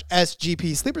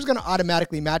sleeper.com/SGP. Sleeper's going to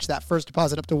automatically match that first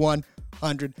deposit up to $100.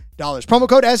 Promo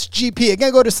code SGP.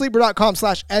 Again, go to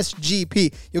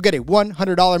sleeper.com/SGP. You'll get a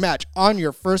 $100 match on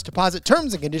your first deposit.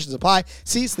 Terms and conditions apply.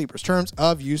 See Sleeper's terms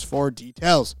of use for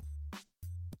details.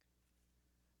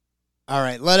 All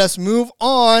right, let us move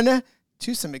on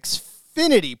to some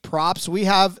Xfinity props. We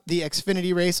have the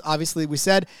Xfinity race, obviously we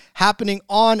said, happening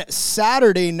on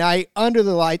Saturday night under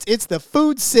the lights. It's the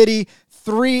Food City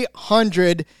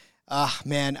 300.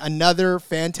 Man, another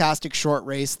fantastic short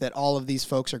race that all of these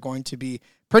folks are going to be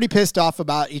pretty pissed off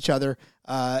about each other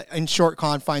in short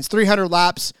confines. 300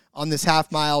 laps on this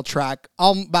half-mile track,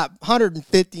 about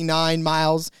 159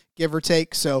 miles, give or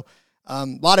take. So a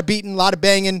lot of beating, a lot of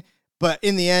banging. But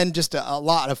in the end, just a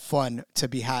lot of fun to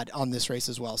be had on this race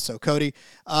as well. So, Cody,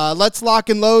 let's lock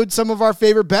and load some of our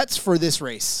favorite bets for this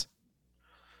race.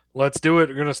 Let's do it.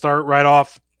 We're going to start right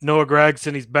off. Noah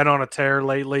Gragson, he's been on a tear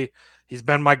lately. He's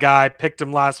been my guy. Picked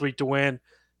him last week to win.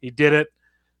 He did it.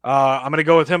 I'm going to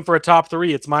go with him for a top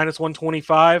 3. It's minus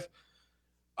 125.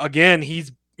 Again,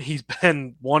 he's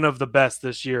been one of the best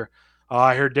this year.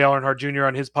 I heard Dale Earnhardt Jr.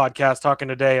 on his podcast talking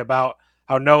today about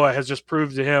how Noah has just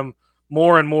proved to him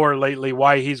more and more lately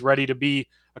why he's ready to be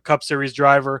a Cup Series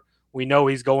driver. We know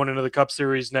he's going into the Cup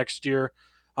Series next year.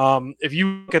 If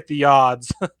you look at the odds,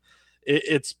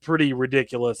 it's pretty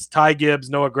ridiculous. Ty Gibbs,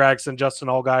 Noah Gragson, Justin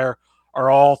Allgaier are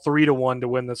all 3-1 to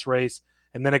win this race.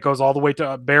 And then it goes all the way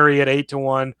to Barry at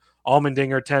 8-1,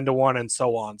 Allmendinger 10-1, and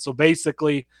so on. So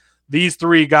basically, these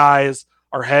 3 guys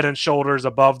are head and shoulders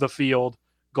above the field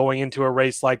going into a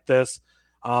race like this.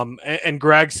 And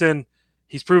Gragson,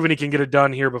 he's proven he can get it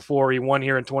done here before. He won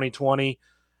here in 2020.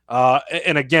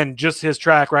 And again, just his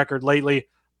track record lately,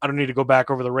 I don't need to go back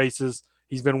over the races.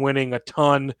 He's been winning a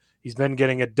ton He's been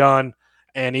getting it done.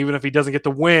 And even if he doesn't get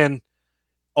the win,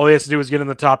 all he has to do is get in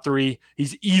the top 3.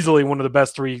 He's easily one of the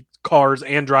best 3 cars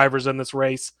and drivers in this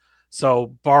race.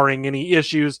 So barring any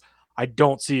issues, I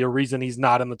don't see a reason he's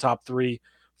not in the top 3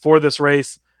 for this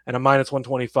race. And a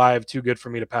 -125, too good for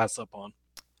me to pass up on.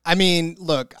 I mean,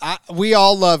 look, we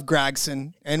all love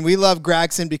Gragson, and we love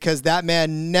Gragson because that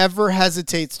man never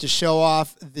hesitates to show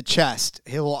off the chest.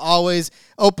 He will always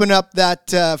open up that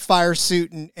fire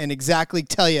suit and exactly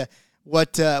tell you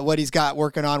what he's got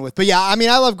working on with. But yeah, I mean,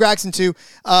 I love Gragson too,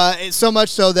 so much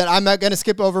so that I'm not going to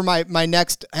skip over my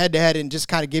next head-to-head and just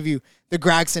kind of give you the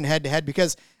Gragson head-to-head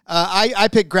because I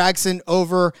picked Gragson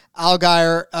over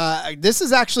Allgaier. This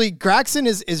is actually, Gragson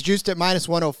is juiced at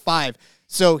 -105.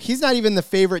 So he's not even the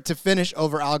favorite to finish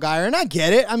over Allgaier, and I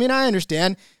get it. I mean, I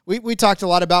understand. We talked a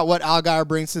lot about what Allgaier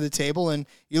brings to the table, and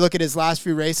you look at his last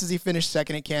few races, he finished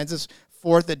 2nd at Kansas,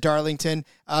 4th at Darlington,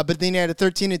 but then he had a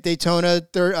 13 at Daytona,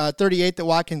 38th at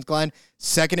Watkins Glen,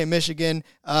 2nd at Michigan,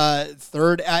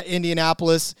 3rd at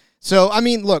Indianapolis. So, I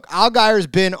mean, look, Allgaier's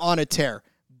been on a tear,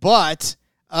 but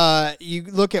you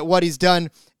look at what he's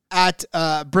done at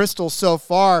Bristol so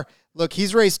far. Look,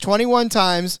 he's raced 21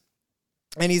 times,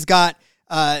 and he's got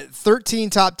 13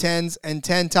 top 10s and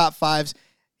 10 top 5s.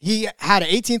 He had an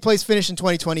 18th place finish in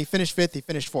 2020. He finished 5th. He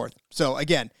finished 4th. So,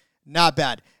 again, not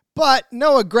bad. But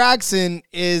Noah Gragson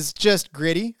is just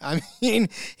gritty. I mean,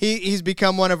 he's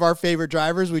become one of our favorite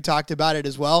drivers. We talked about it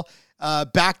as well.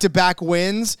 Back-to-back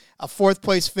wins, a 4th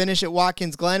place finish at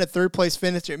Watkins Glen, a 3rd place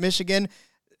finish at Michigan.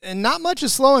 And not much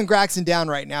is slowing Gragson down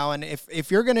right now. And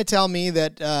if you're going to tell me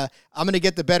that I'm going to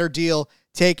get the better deal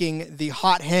taking the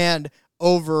hot hand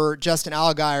over Justin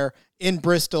Allgaier in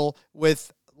Bristol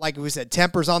with, like we said,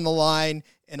 tempers on the line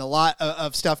and a lot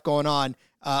of stuff going on,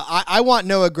 I want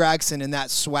Noah Gragson and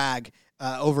that swag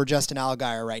over Justin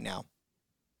Allgaier right now.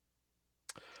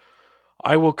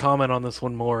 I will comment on this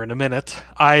one more in a minute.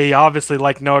 I obviously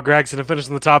like Noah Gragson to finish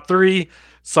in the top 3.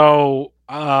 So,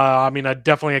 I mean,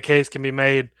 definitely a case can be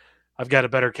made. I've got a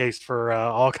better case for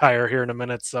Allgaier here in a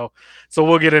minute. So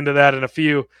we'll get into that in a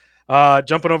few.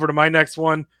 Jumping over to my next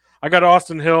one, I got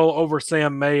Austin Hill over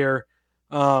Sam Mayer.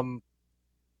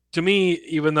 To me,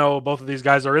 even though both of these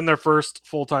guys are in their first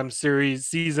full-time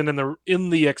season in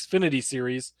the Xfinity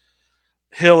Series,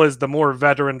 Hill is the more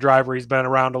veteran driver. He's been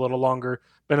around a little longer,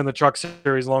 been in the Truck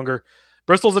Series longer.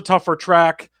 Bristol's a tougher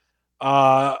track.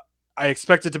 I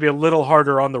expect it to be a little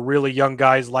harder on the really young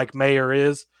guys like Mayer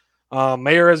is.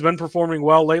 Mayer has been performing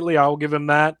well lately. I will give him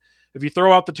that. If you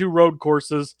throw out the 2 road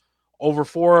courses, over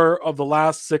 4 of the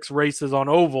last 6 races on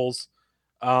ovals,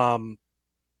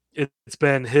 it's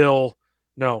been Hill.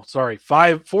 No, sorry,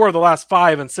 4 of the last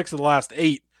 5 and 6 of the last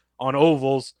 8 on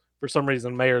ovals. For some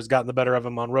reason, Mayer's gotten the better of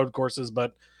him on road courses,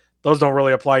 but those don't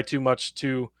really apply too much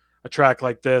to a track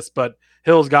like this. But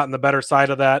Hill's gotten the better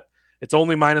side of that. It's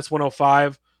only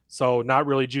 -105, so not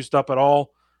really juiced up at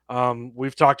all.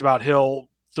 We've talked about Hill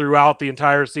throughout the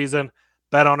entire season.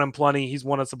 Bet on him plenty. He's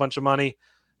won us a bunch of money.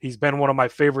 He's been one of my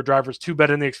favorite drivers to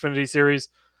bet in the Xfinity Series.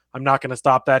 I'm not going to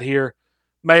stop that here.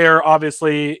 Mayer,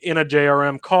 obviously, in a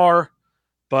JRM car,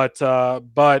 but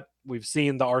we've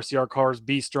seen the RCR cars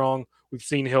be strong. We've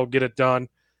seen Hill get it done.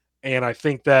 And I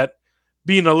think that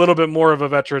being a little bit more of a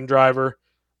veteran driver,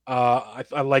 I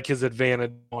like his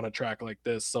advantage on a track like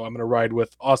this. So I'm going to ride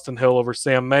with Austin Hill over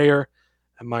Sam Mayer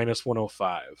at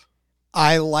 -105.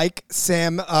 I like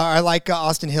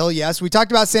Austin Hill. Yes, we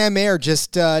talked about Sam Mayer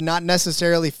just not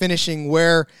necessarily finishing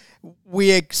where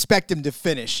we expect him to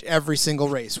finish every single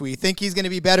race. We think he's going to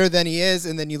be better than he is,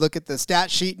 and then you look at the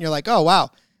stat sheet and you're like, oh wow,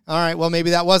 all right, well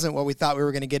maybe that wasn't what we thought we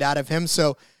were going to get out of him.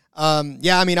 So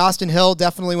yeah, I mean Austin Hill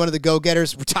definitely one of the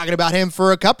go-getters. We're talking about him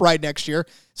for a Cup ride next year.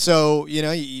 So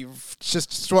you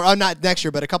just not next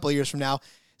year, but a couple of years from now.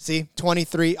 See,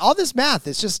 23. All this math,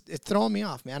 it's throwing me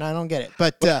off, man. I don't get it.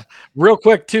 But real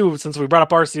quick, too, since we brought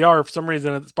up RCR, for some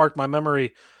reason it sparked my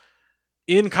memory.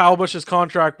 In Kyle Busch's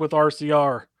contract with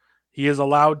RCR, he is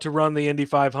allowed to run the Indy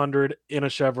 500 in a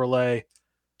Chevrolet.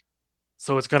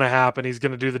 So it's going to happen. He's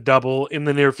going to do the double in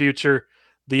the near future.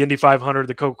 The Indy 500,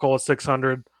 the Coca-Cola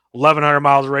 600, 1,100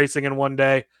 miles racing in one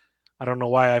day. I don't know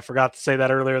why I forgot to say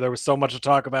that earlier. There was so much to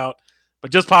talk about,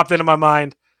 but just popped into my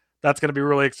mind. That's going to be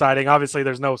really exciting. Obviously,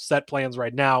 there's no set plans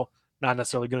right now. Not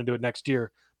necessarily going to do it next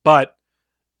year. But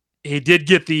he did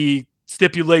get the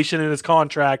stipulation in his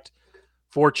contract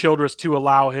for Childress to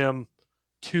allow him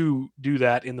to do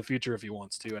that in the future if he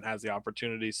wants to and has the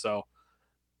opportunity. So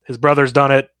his brother's done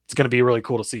it. It's going to be really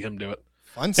cool to see him do it.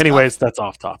 Fun stuff. Anyways, that's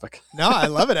off topic. No, I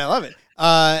love it. I love it.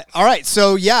 All right.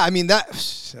 So, yeah, I mean,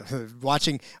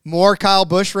 watching more Kyle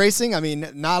Busch racing, I mean,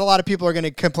 not a lot of people are going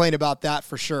to complain about that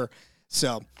for sure.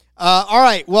 So, All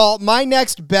right. Well, my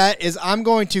next bet is I'm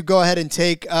going to go ahead and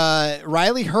take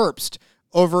Riley Herbst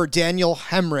over Daniel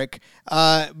Hemric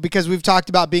because we've talked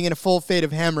about being in a full fade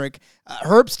of Hemric.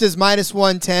 Herbst is minus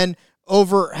 110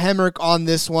 over Hemric on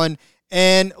this one.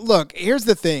 And look, here's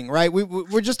the thing, right?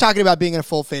 We're just talking about being in a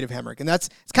full fade of Hemric, and it's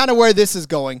kind of where this is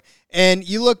going. And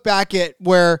you look back at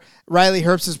where Riley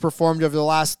Herbst has performed over the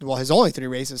last, his only 3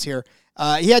 races here.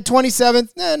 He had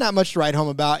 27th, not much to write home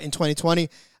about in 2020.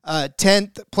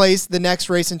 10th place the next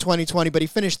race in 2020, but he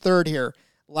finished 3rd here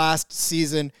last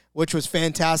season, which was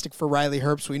fantastic for Riley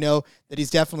Herbst. We know that he's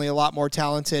definitely a lot more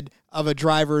talented of a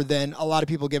driver than a lot of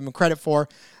people give him credit for.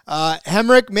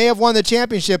 Hemric may have won the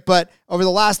championship, but over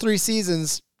the last 3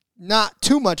 seasons, not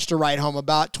too much to write home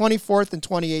about. 24th in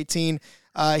 2018.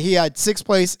 He had 6th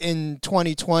place in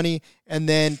 2020 and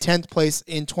then 10th place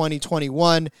in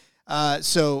 2021.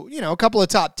 So, a couple of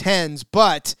top 10s,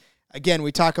 but again,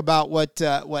 we talk about what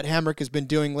Hemric has been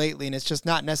doing lately, and it's just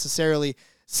not necessarily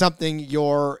something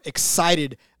you're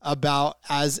excited about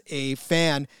as a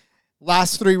fan.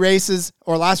 Last 3 races,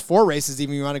 or last 4 races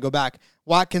even, you want to go back.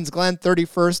 Watkins Glen,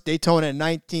 31st, Daytona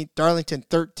 19th, Darlington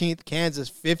 13th, Kansas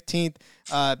 15th,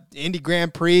 Indy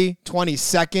Grand Prix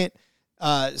 22nd.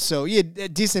 So he had a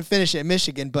decent finish at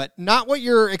Michigan, but not what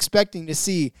you're expecting to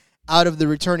see out of the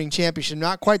returning championship,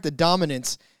 not quite the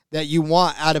dominance that you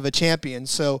want out of a champion.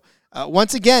 So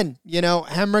once again,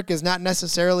 Hemric is not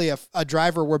necessarily a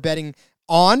driver we're betting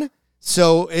on,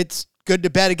 so it's good to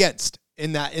bet against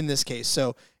in this case.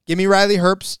 So give me Riley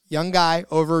Herbst, young guy,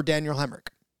 over Daniel Hemric.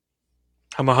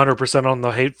 I'm 100% on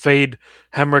the fade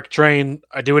Hemric train.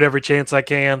 I do it every chance I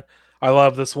can. I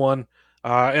love this one.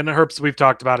 And Herbst, we've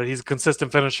talked about it. He's a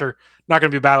consistent finisher. Not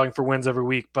going to be battling for wins every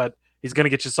week, but he's going to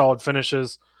get you solid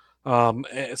finishes.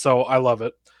 So I love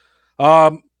it.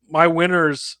 My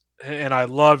winners, and I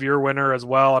love your winner as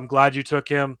well. I'm glad you took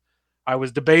him. I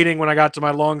was debating when I got to my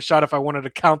long shot if I wanted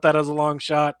to count that as a long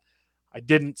shot. I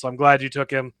didn't, so I'm glad you took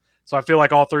him. So I feel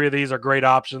like all 3 of these are great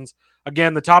options.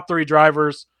 Again, the top 3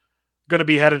 drivers going to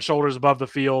be head and shoulders above the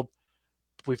field.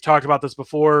 We've talked about this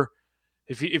before.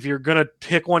 If you're going to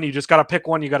pick one, you just got to pick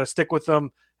one. You got to stick with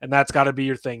them, and that's got to be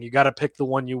your thing. You got to pick the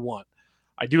one you want.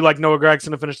 I do like Noah Gragson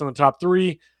to finish in the top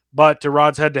 3, but to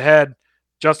Rod's head-to-head,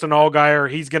 Justin Allgaier,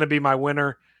 he's going to be my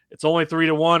winner. It's only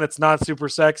 3-1. It's not super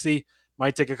sexy.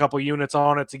 Might take a couple units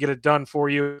on it to get it done for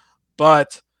you.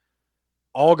 But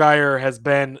Allgaier has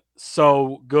been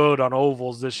so good on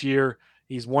ovals this year.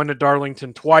 He's won at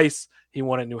Darlington twice. He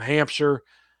won at New Hampshire.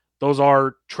 Those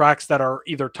are tracks that are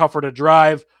either tougher to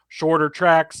drive, shorter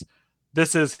tracks.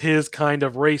 This is his kind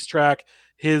of racetrack,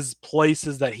 his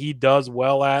places that he does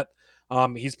well at.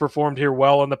 He's performed here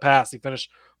well in the past. He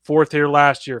finished 4th here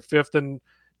last year, 5th in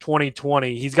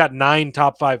 2020. He's got 9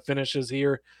 top 5 finishes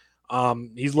here.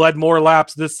 He's led more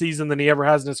laps this season than he ever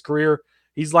has in his career.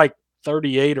 He's like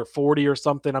 38 or 40 or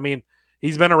something. I mean,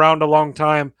 he's been around a long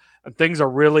time, and things are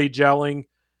really gelling.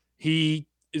 He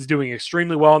is doing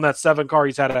extremely well in that 7 car.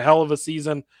 He's had a hell of a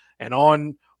season, and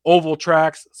on oval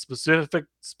tracks,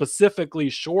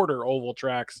 specifically shorter oval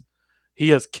tracks, he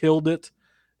has killed it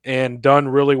and done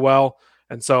really well.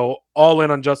 And so all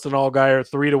in on Justin Allgaier,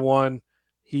 3-1.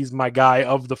 He's my guy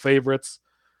of the favorites.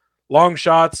 Long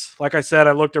shots, like I said,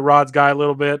 I looked at Rod's guy a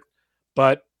little bit,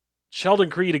 but Sheldon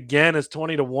Creed again is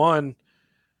 20-1.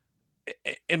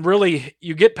 And really,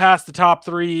 you get past the top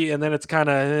 3, and then it's kind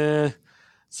of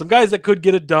some guys that could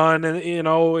get it done. And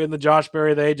in the Josh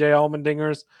Berry, the AJ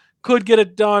Allmendingers could get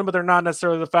it done, but they're not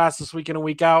necessarily the fastest week in and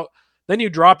week out. Then you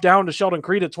drop down to Sheldon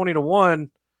Creed at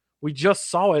 20-1. We just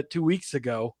saw it 2 weeks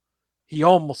ago. He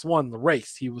almost won the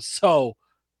race. He was so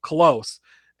close,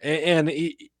 and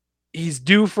he's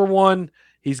due for one.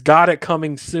 He's got it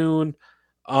coming soon.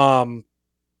 And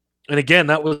again,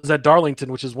 that was at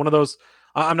Darlington, which is one of those.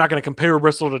 I'm not going to compare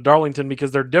Bristol to Darlington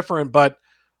because they're different, but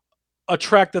a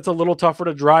track that's a little tougher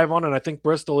to drive on, and I think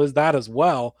Bristol is that as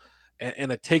well. And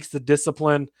it takes the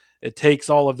discipline. It takes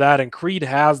all of that, and Creed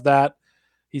has that.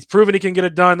 He's proven he can get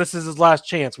it done. This is his last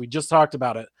chance. We just talked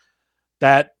about it.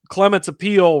 That Clement's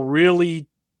appeal really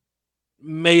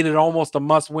made it almost a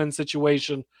must-win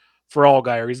situation for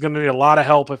Allgaier. He's going to need a lot of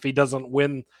help if he doesn't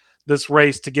win this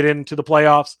race to get into the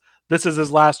playoffs. This is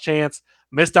his last chance.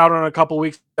 Missed out on it a couple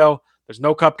weeks ago. There's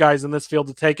no Cup guys in this field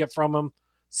to take it from him.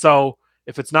 So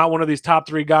if it's not one of these top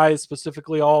 3 guys,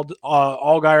 specifically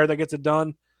Allgaier, that gets it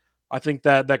done, I think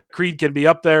that Creed can be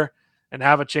up there and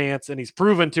have a chance. And he's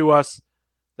proven to us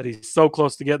that he's so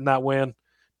close to getting that win.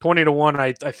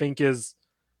 20-1, I think is,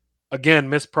 again,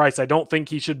 mispriced. I don't think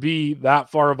he should be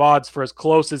that far of odds for as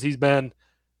close as he's been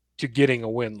to getting a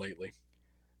win lately.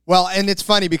 Well, and it's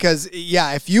funny because,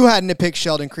 if you hadn't have picked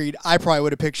Sheldon Creed, I probably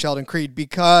would have picked Sheldon Creed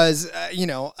because,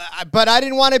 but I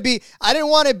didn't want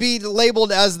to be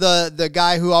labeled as the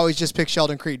guy who always just picks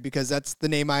Sheldon Creed because that's the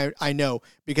name I know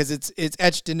because it's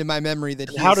etched into my memory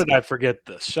that How did I forget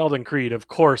this? Sheldon Creed, of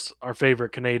course, our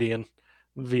favorite Canadian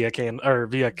via California.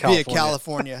 Via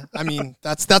California. I mean,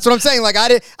 that's what I'm saying. Like I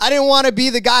didn't want to be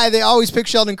the guy they always pick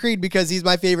Sheldon Creed because he's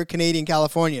my favorite Canadian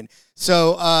Californian.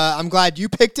 So I'm glad you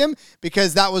picked him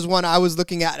because that was one I was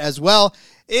looking at as well.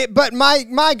 But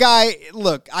my guy,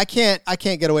 look, I can't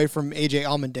get away from AJ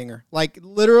Allmendinger. Like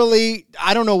literally,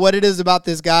 I don't know what it is about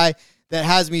this guy that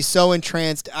has me so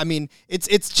entranced. I mean,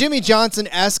 it's Jimmy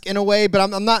Johnson-esque in a way, but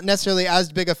I'm not necessarily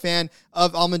as big a fan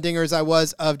of Allmendinger as I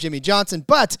was of Jimmy Johnson.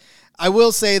 But I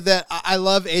will say that I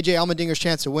love AJ Allmendinger's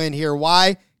chance to win here.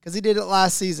 Why? Because he did it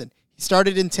last season. He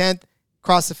started in 10th,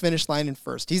 crossed the finish line in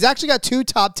first. He's actually got 2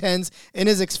 top 10s in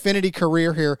his Xfinity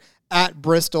career here at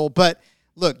Bristol. But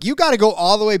look, you got to go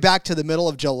all the way back to the middle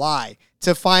of July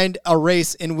to find a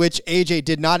race in which AJ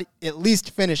did not at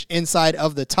least finish inside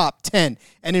of the top 10.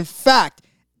 And in fact,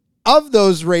 of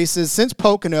those races since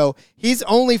Pocono, he's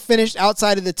only finished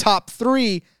outside of the top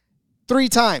 3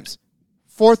 times.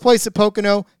 4th place at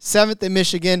Pocono, 7th at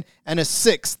Michigan, and a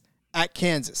 6th at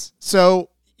Kansas. So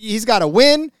he's got a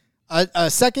win, a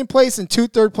 2nd place, and 2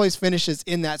 3rd place finishes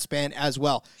in that span as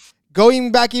well.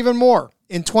 Going back even more,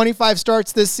 in 25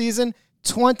 starts this season,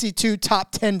 22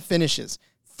 top 10 finishes.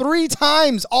 3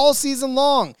 times all season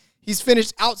long, he's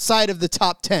finished outside of the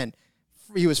top 10.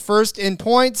 He was first in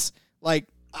points. Like,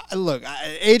 look,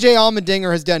 AJ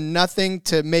Allmendinger has done nothing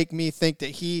to make me think that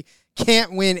he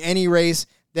can't win any race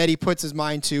that he puts his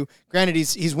mind to. Granted,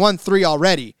 he's won 3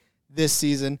 already this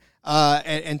season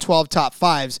and 12 top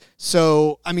 5s.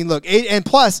 So, I mean, look, and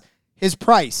plus his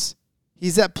price,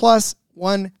 he's at plus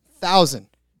 1,000.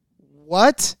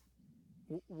 What?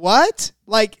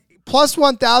 Like, plus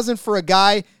 1,000 for a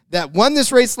guy that won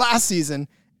this race last season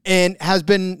and has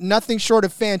been nothing short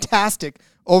of fantastic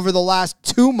over the last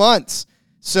 2 months.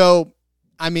 So,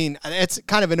 I mean, it's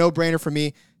kind of a no-brainer for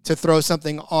me to throw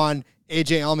something on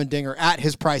AJ Allmendinger at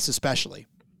his price especially.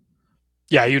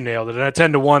 Yeah, you nailed it. And at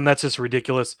 10-1, that's just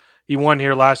ridiculous. He won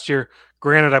here last year.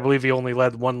 Granted, I believe he only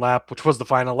led 1 lap, which was the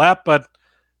final lap, but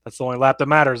that's the only lap that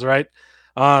matters, right?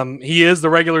 He is the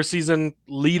regular season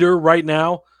leader right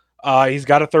now. He's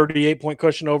got a 38-point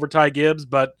cushion over Ty Gibbs,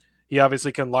 but he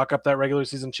obviously can lock up that regular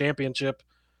season championship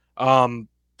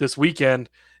this weekend.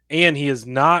 And he is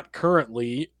not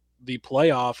currently the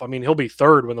playoff. I mean, he'll be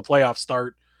 3rd when the playoffs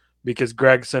start because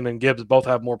Gregson and Gibbs both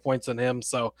have more points than him.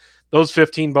 So those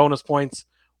 15 bonus points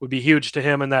would be huge to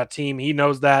him and that team. He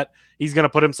knows that. He's going to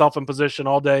put himself in position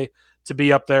all day to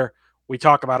be up there. We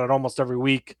talk about it almost every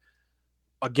week.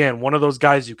 Again, one of those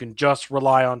guys you can just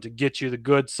rely on to get you the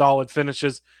good, solid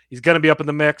finishes. He's going to be up in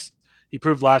the mix. He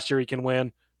proved last year he can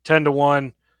win.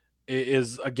 10-1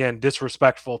 is, again,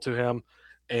 disrespectful to him.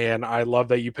 And I love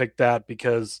that you picked that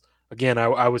because, again,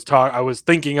 I was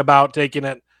thinking about taking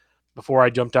it before I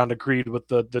jumped down to Creed with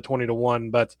the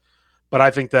 20-1. But I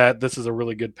think that this is a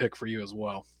really good pick for you as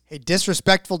well. Hey,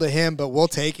 disrespectful to him, but we'll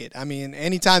take it. I mean,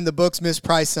 anytime the books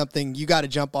misprice something, you got to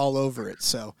jump all over it.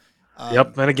 So,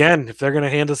 yep. And again, if they're going to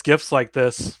hand us gifts like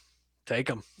this, take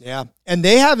them. Yeah. And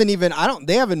they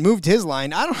haven't moved his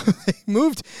line. They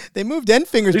moved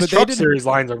Enfingers, These but truck they didn't. series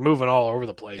lines are moving all over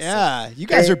the place. Yeah. You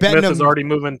guys are betting Smith them. is already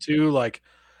moving too. Like,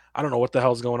 I don't know what the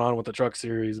hell's going on with the truck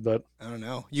series, but I don't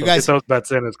know. You guys get those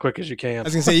bets in as quick as you can. I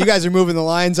was going to say, you guys are moving the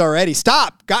lines already.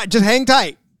 Stop. Just hang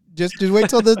tight. Just wait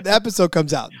till the episode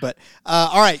comes out. But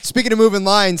all right, speaking of moving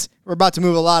lines, we're about to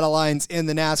move a lot of lines in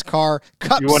the NASCAR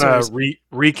Cup. You want to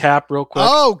recap real quick?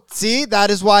 Oh, see,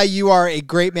 that is why you are a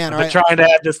great man. I'm trying to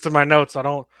add this to my notes.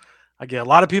 I get a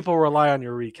lot of people rely on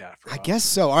your recap. I guess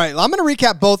so. All right, well, I'm going to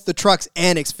recap both the trucks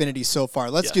and Xfinity so far.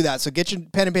 Let's do that. So get your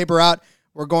pen and paper out.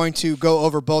 We're going to go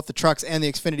over both the trucks and the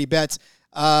Xfinity bets.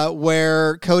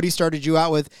 Where Cody started you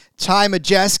out with Ty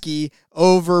Majeski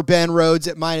over Ben Rhodes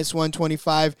at minus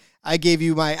 125. I gave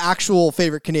you my actual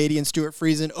favorite Canadian, Stuart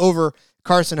Friesen, over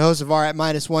Carson Hocevar at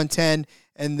minus 110.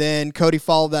 And then Cody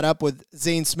followed that up with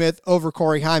Zane Smith over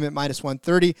Corey Heim at minus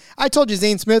 130. I told you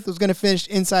Zane Smith was going to finish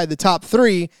inside the top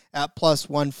 3 at plus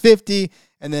 150.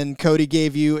 And then Cody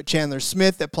gave you Chandler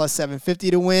Smith at plus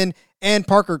 750 to win, and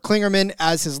Parker Klingerman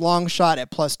as his long shot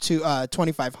at plus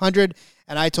 2,500.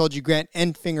 And I told you Grant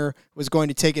Enfinger was going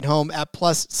to take it home at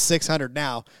plus 600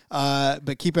 now.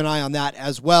 But keep an eye on that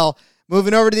as well.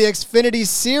 Moving over to the Xfinity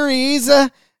Series,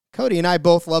 Cody and I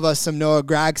both love us some Noah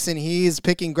Gragson. He's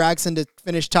picking Gragson to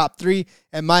finish top 3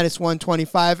 at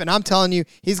 -125. And I'm telling you,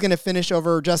 he's going to finish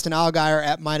over Justin Allgaier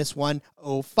at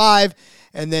 -105.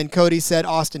 And then Cody said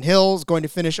Austin Hill is going to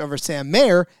finish over Sam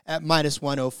Mayer at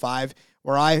 -105,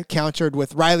 where I countered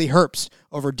with Riley Herbst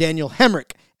over Daniel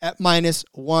Hemrick at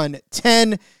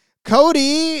 -110.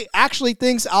 Cody actually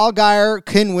thinks Allgaier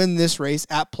can win this race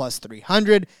at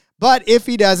 +300. But if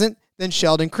he doesn't, then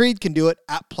Sheldon Creed can do it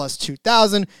at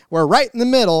 +2,000. Where right in the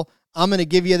middle, I'm going to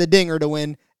give you the dinger to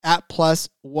win at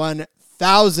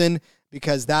 +1,000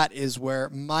 because that is where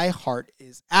my heart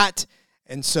is at.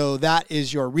 And so that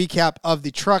is your recap of the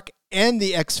Truck and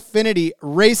the Xfinity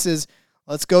races.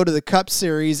 Let's go to the Cup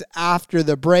Series after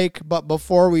the break. But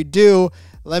before we do,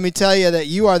 let me tell you that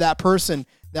you are that person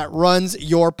that runs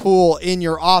your pool in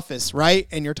your office, right?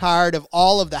 And you're tired of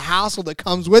all of the hassle that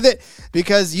comes with it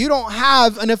because you don't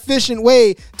have an efficient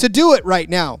way to do it right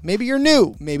now. Maybe you're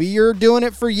new. Maybe you're doing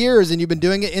it for years and you've been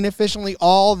doing it inefficiently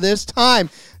all this time.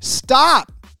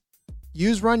 Stop.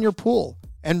 Use Run Your Pool.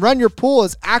 And Run Your Pool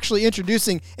is actually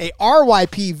introducing a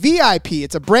RYP VIP.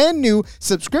 It's a brand new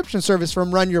subscription service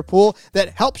from Run Your Pool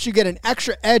that helps you get an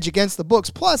extra edge against the books,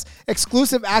 plus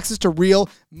exclusive access to real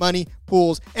money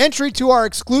pools. Entry to our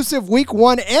exclusive Week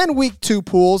 1 and Week 2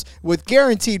 pools with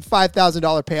guaranteed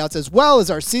 $5,000 payouts, as well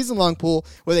as our season-long pool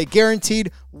with a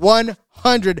guaranteed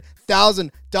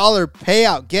 $100,000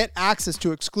 payout. Get access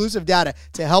to exclusive data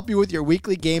to help you with your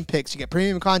weekly game picks. You get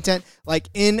premium content like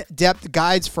in-depth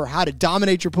guides for how to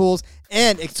dominate your pools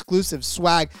and exclusive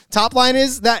swag. Top line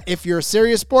is that if you're a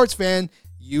serious sports fan,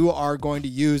 you are going to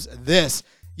use this.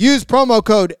 Use promo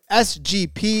code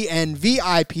SGP and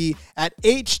VIP at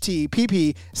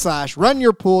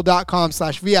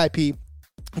http:/runyourpool.com/VIP.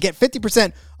 Get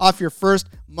 50% off your first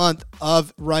month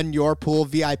of Run Your Pool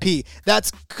VIP.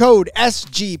 That's code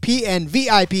SGP and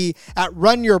VIP at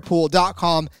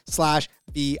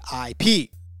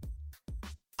runyourpool.com/VIP.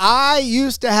 I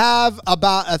used to have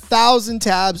about 1,000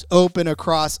 tabs open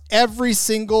across every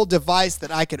single device that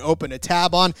I could open a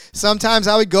tab on. Sometimes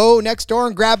I would go next door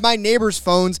and grab my neighbors'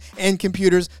 phones and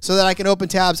computers so that I can open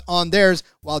tabs on theirs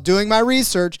while doing my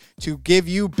research to give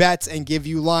you bets and give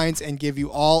you lines and give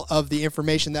you all of the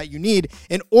information that you need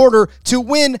in order to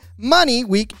win money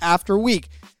week after week.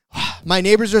 My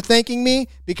neighbors are thanking me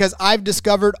because I've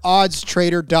discovered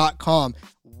oddstrader.com.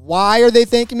 Why are they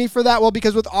thanking me for that? Well,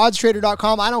 because with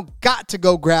oddstrader.com, I don't got to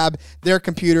go grab their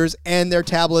computers and their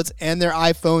tablets and their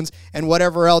iPhones and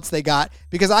whatever else they got,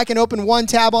 because I can open one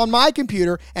tab on my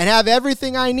computer and have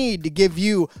everything I need to give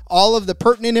you all of the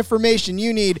pertinent information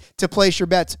you need to place your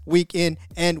bets week in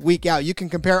and week out. You can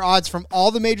compare odds from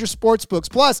all the major sports books.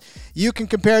 Plus, you can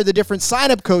compare the different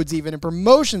sign-up codes even and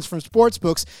promotions from sports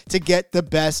books to get the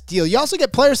best deal. You also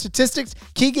get player statistics,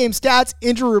 key game stats,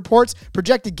 injury reports,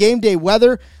 projected game day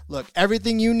weather. Look,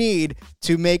 everything you need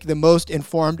to make the most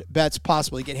informed bets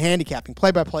possible. You get handicapping,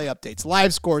 play-by-play updates,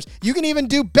 live scores. You can even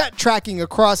do bet tracking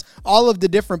across all of the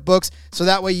different books, so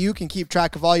that way you can keep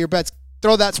track of all your bets.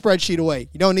 Throw that spreadsheet away.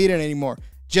 You don't need it anymore.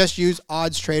 Just use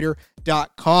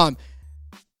oddstrader.com.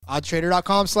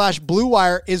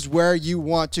 oddstrader.com/bluewire is where you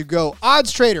want to go.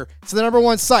 OddsTrader, it's the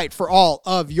 #1 site for all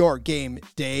of your game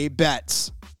day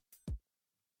bets.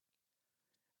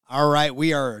 All right,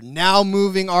 we are now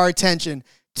moving our attention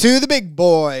to the big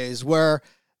boys, where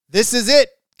this is it,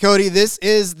 Cody. This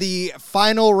is the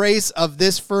final race of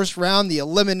this first round, the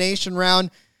elimination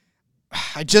round.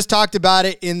 I just talked about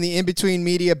it in the in-between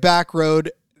media back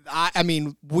road. I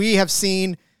mean, we have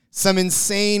seen some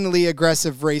insanely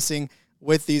aggressive racing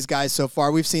with these guys so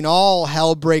far. We've seen all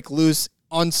hell break loose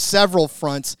on several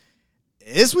fronts.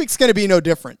 This week's going to be no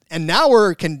different. And now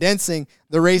we're condensing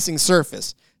the racing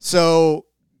surface. So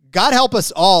God help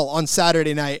us all on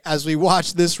Saturday night as we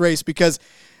watch this race, because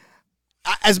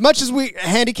as much as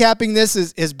handicapping this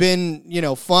has been,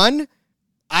 fun,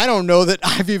 I don't know that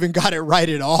I've even got it right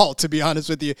at all, to be honest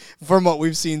with you, from what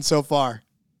we've seen so far.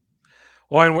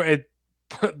 Well, and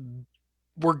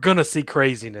we're going to see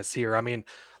craziness here. I mean,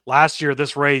 last year,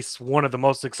 this race, one of the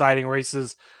most exciting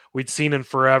races we'd seen in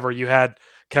forever. You had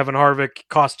Kevin Harvick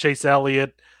cost Chase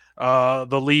Elliott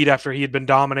the lead after he had been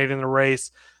dominating the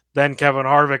race. Then Kevin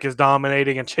Harvick is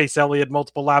dominating, and Chase Elliott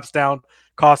multiple laps down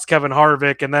costs Kevin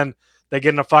Harvick, and then they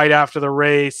get in a fight after the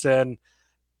race, and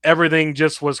everything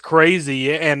just was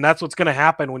crazy. And that's what's going to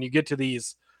happen when you get to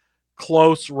these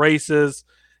close races.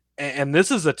 And this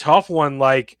is a tough one.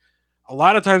 Like, a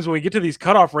lot of times when we get to these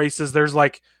cutoff races, there's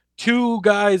like two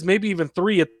guys, maybe even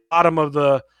three at the bottom of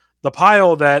the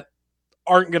pile that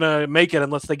aren't going to make it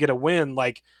unless they get a win.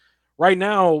 Like right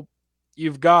now,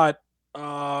 you've got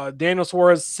Daniel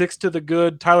Suarez 6 to the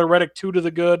good, Tyler Reddick 2 to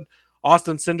the good,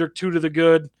 Austin Cindric 2 to the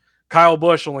good. Kyle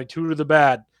Busch only 2 to the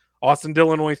bad. Austin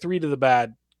Dillon only 3 to the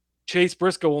bad. Chase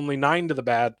Briscoe only 9 to the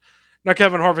bad. Now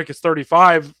Kevin Harvick is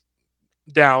 35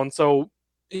 down, so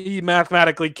he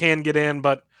mathematically can get in,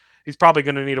 but he's probably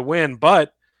going to need a win.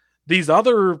 But these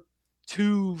other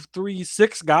 2, 3,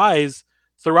 6 guys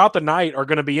throughout the night are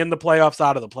going to be in the playoffs,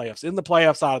 out of the playoffs, in the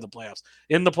playoffs, out of the playoffs,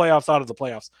 in the playoffs, out of the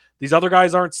playoffs. These other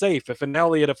guys aren't safe. If an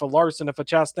Elliott, if a Larson, if a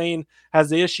Chastain has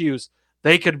the issues,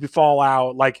 they could fall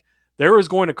out. Like, there is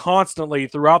going to constantly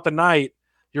throughout the night,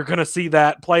 you're going to see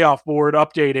that playoff board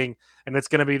updating, and it's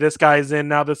going to be this guy's in,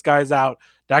 now this guy's out,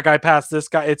 that guy passed this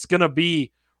guy. It's going to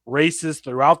be races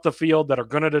throughout the field that are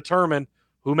going to determine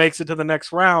who makes it to the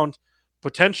next round,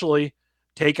 potentially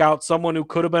take out someone who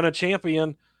could have been a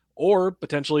champion, or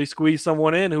potentially squeeze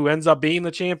someone in who ends up being the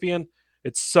champion.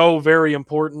 It's so very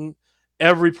important.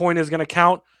 Every point is going to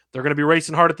count. They're going to be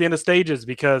racing hard at the end of stages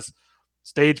because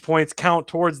stage points count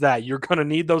towards that. You're going to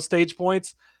need those stage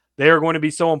points. They are going to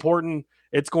be so important.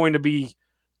 It's going to be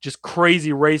just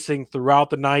crazy racing throughout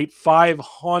the night.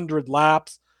 500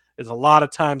 laps is a lot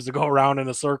of times to go around in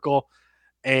a circle,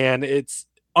 and it's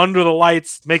under the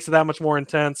lights, makes it that much more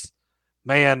intense.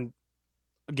 Man,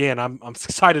 again, I'm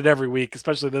excited every week,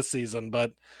 especially this season,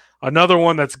 but another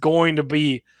one that's going to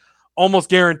be almost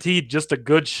guaranteed just a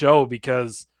good show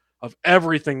because of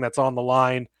everything that's on the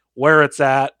line, where it's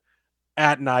at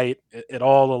night. It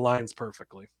all aligns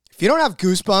perfectly. If you don't have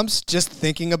goosebumps just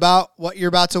thinking about what you're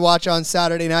about to watch on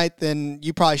Saturday night, then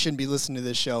you probably shouldn't be listening to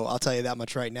this show. I'll tell you that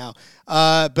much right now.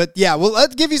 But yeah, well,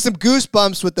 let's give you some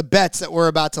goosebumps with the bets that we're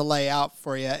about to lay out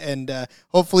for you, and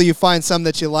hopefully you find some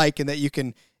that you like and that you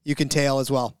can tail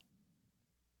as well.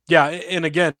 Yeah, and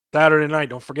again, Saturday night,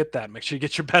 don't forget that. Make sure you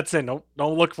get your bets in. Don't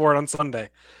look for it on Sunday.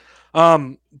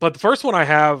 But the first one I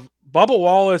have, Bubba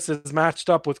Wallace is matched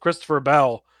up with Christopher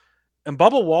Bell. And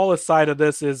Bubba Wallace' side of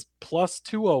this is plus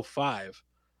 205.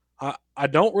 I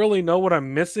don't really know what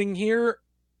I'm missing here.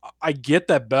 I get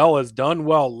that Bell has done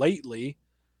well lately,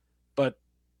 but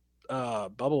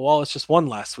Bubba Wallace just won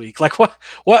last week. Like what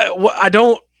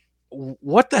the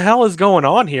hell is going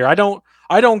on here? I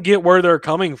don't get where they're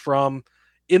coming from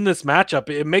in this matchup.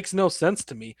 It makes no sense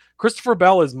to me. Christopher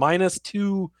Bell is minus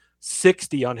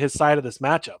 260 on his side of this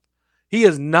matchup. He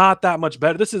is not that much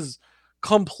better. This is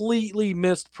completely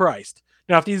mispriced.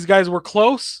 Now, if these guys were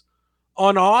close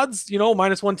on odds,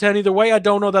 minus 110 either way, I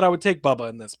don't know that I would take Bubba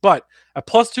in this. But at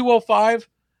plus 205,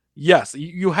 yes,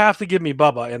 you have to give me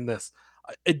Bubba in this.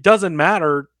 It doesn't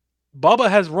matter. Bubba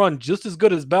has run just as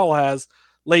good as Bell has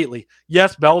lately.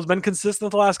 Yes, Bell's been consistent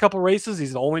the last couple races.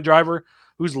 He's the only driver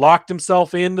who's locked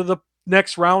himself into the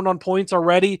next round on points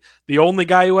already. The only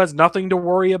guy who has nothing to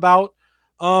worry about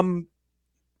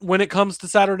when it comes to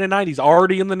Saturday night. He's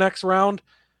already in the next round.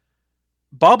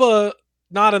 Bubba,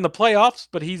 not in the playoffs,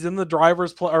 but he's in the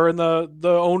drivers or in the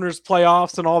owners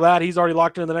playoffs and all that. He's already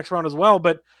locked in the next round as well.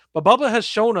 But Bubba has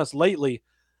shown us lately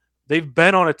they've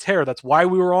been on a tear. That's why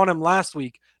we were on him last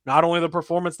week. Not only the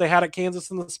performance they had at Kansas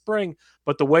in the spring,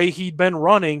 but the way he'd been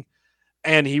running.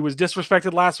 And he was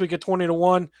disrespected last week at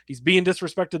 20-1. He's being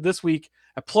disrespected this week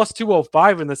at plus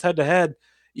 205 in this head-to-head.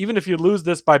 Even if you lose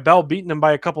this by Bell beating him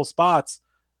by a couple spots,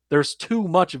 there's too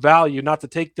much value not to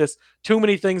take this. Too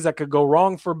many things that could go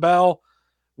wrong for Bell.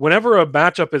 Whenever a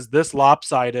matchup is this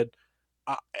lopsided,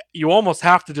 you almost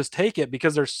have to just take it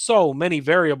because there's so many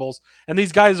variables. And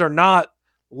these guys are not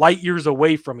light years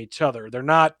away from each other.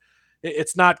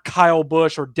 It's not Kyle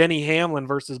Busch or Denny Hamlin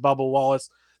versus Bubba Wallace.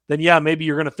 Then yeah, maybe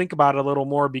you're going to think about it a little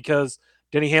more because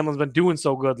Denny Hamlin's been doing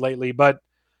so good lately. But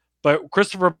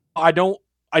Christopher, I don't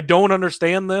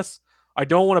understand this. I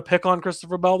don't want to pick on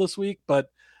Christopher Bell this week,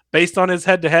 but based on his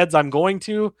head-to-heads, I'm going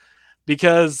to,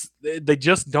 because they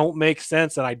just don't make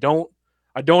sense, and I don't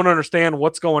understand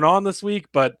what's going on this week.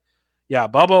 But yeah,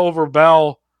 Bubba over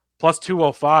Bell plus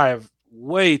 205,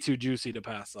 way too juicy to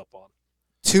pass up on.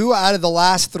 2 out of the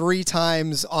last 3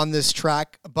 times on this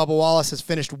track, Bubba Wallace has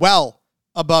finished well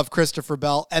above Christopher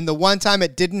Bell, and the one time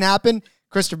it didn't happen,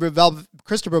 Christopher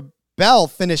Bell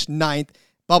finished 9th,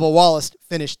 Bubba Wallace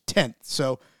finished 10th.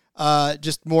 So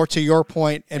just more to your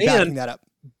point and backing that up.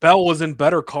 Bell was in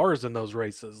better cars in those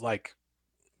races. Like,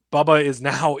 Bubba is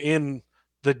now in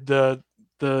the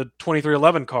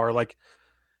 2311 car. Like,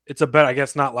 it's a bet, I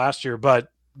guess not last year, but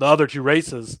the other 2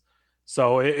 races.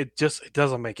 So it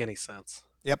doesn't make any sense.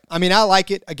 Yep. I mean, I like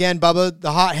it. Again, Bubba,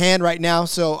 the hot hand right now,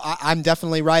 so I'm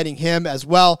definitely riding him as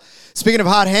well. Speaking of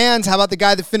hot hands, how about the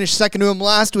guy that finished second to him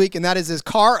last week, and that is his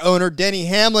car owner, Denny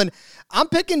Hamlin. I'm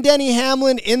picking Denny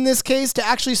Hamlin in this case to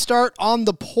actually start on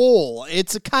the pole.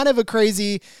 It's a kind of a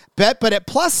crazy bet, but at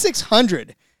plus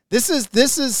 600, This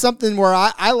is something where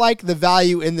I like the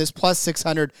value in this plus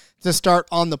 600 to start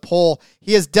on the pole.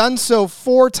 He has done so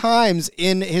 4 times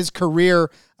in his career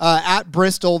at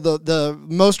Bristol, the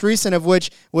most recent of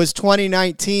which was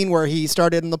 2019, where he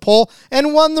started in the pole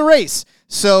and won the race.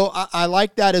 So I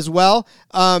like that as well.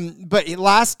 But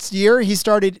last year, he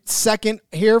started second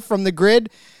here from the grid,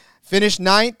 finished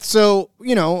 9th. So,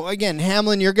 again,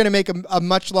 Hamlin, you're going to make a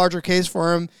much larger case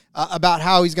for him about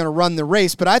how he's going to run the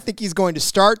race. But I think he's going to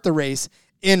start the race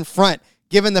in front,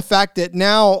 given the fact that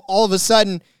now, all of a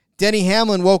sudden, Denny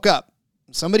Hamlin woke up.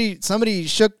 Somebody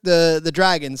shook the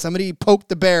dragon. Somebody poked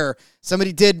the bear.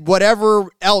 Somebody did whatever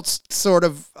else sort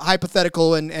of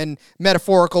hypothetical and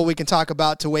metaphorical we can talk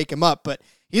about to wake him up. But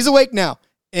he's awake now,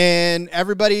 and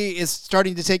everybody is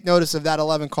starting to take notice of that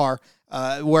 11 car,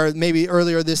 where maybe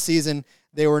earlier this season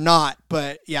they were not.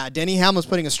 But, yeah, Denny Hamlin's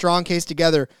putting a strong case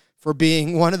together for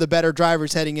being one of the better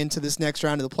drivers heading into this next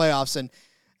round of the playoffs. And,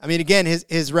 I mean, again,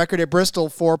 his record at Bristol,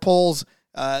 4 poles,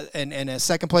 and a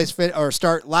second place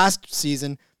start last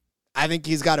season, I think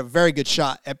he's got a very good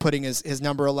shot at putting his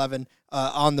number 11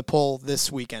 on the pole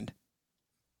this weekend.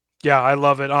 Yeah, I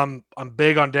love it. I'm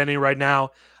big on Denny right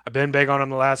now. I've been big on him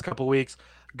the last couple of weeks.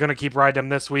 I'm going to keep riding him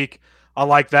this week. I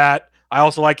like that. I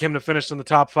also like him to finish in the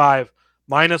top 5.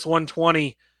 Minus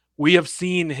 120. We have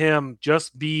seen him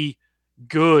just be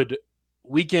good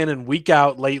week in and week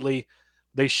out lately.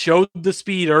 They showed the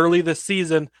speed early this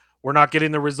season. We're not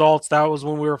getting the results. That was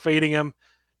when we were fading him.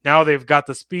 Now they've got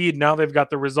the speed. Now they've got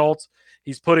the results.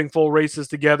 He's putting full races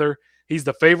together. He's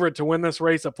the favorite to win this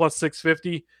race at plus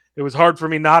 650. It was hard for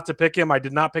me not to pick him. I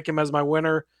did not pick him as my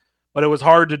winner, but it was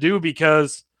hard to do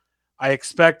because I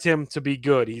expect him to be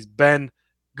good. He's been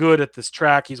good at this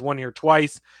track. He's won here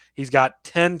twice. He's got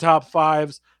 10 top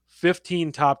 5s,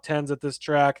 15 top 10s at this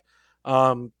track.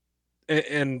 And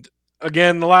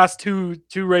again, the last two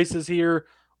races here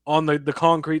on the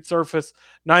concrete surface,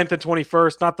 9th and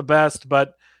 21st, not the best,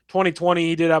 but 2020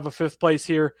 he did have a 5th place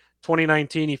here.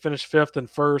 2019 he finished 5th and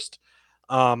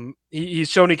 1st. He's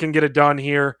shown he can get it done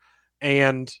here,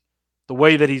 and the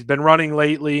way that he's been running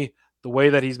lately, the way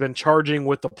that he's been charging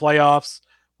with the playoffs,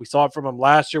 we saw it from him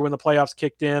last year when the playoffs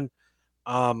kicked in.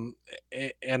 And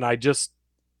I'm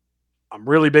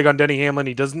really big on Denny Hamlin.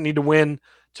 He doesn't need to win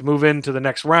to move into the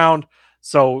next round,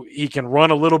 so he can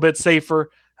run a little bit safer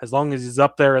as long as he's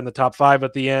up there in the top 5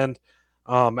 at the end.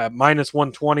 At minus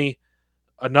 120,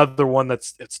 another one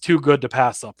that's too good to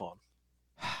pass up on.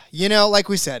 Like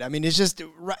we said, I mean, it's just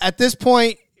at this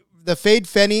point, the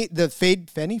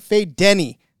Fade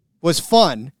Denny was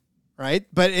fun, right?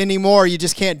 But anymore, you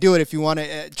just can't do it if you want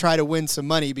to try to win some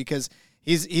money, because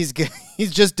he's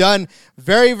just done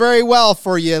very, very well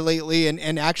for you lately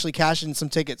and actually cashing some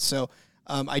tickets. So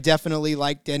I definitely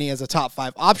like Denny as a top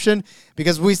 5 option,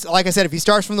 because like I said, if he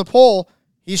starts from the pole,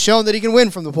 he's shown that he can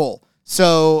win from the pole.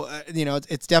 So,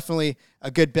 it's definitely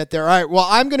a good bet there. All right, well,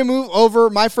 I'm going to move over.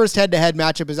 My first head-to-head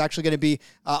matchup is actually going to be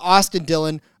Austin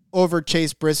Dillon over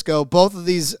Chase Briscoe. Both of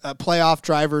these playoff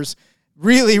drivers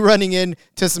really running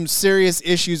into some serious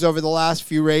issues over the last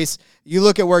few races. You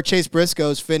look at where Chase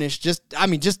Briscoe's finished, just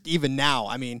even now.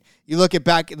 I mean, you look at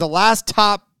back, the last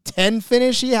top 10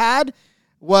 finish he had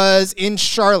was in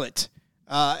Charlotte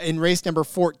in race number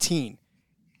 14.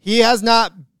 He has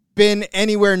not been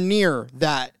anywhere near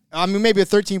that. I mean, maybe a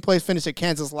 13th place finish at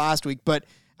Kansas last week, but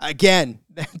again,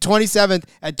 27th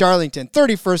at Darlington,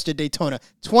 31st at Daytona,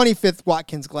 25th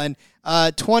Watkins Glen,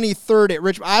 23rd at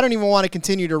Richmond. I don't even want to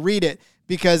continue to read it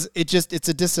because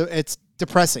it's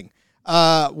depressing.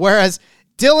 Whereas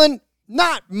Dillon,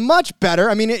 not much better.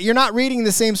 I mean, you're not reading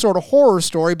the same sort of horror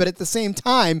story, but at the same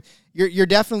time, you're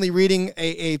definitely reading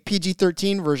a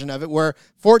PG-13 version of it, where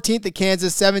 14th at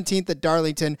Kansas, 17th at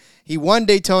Darlington. He won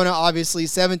Daytona, obviously,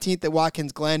 17th at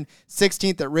Watkins Glen,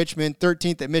 16th at Richmond,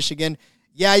 13th at Michigan.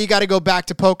 Yeah, you got to go back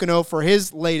to Pocono for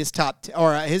his latest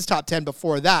his top 10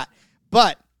 before that.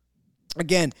 But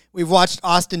again, we've watched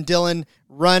Austin Dillon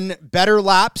run better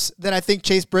laps than I think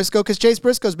Chase Briscoe, because Chase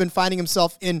Briscoe's been finding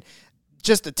himself in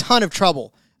just a ton of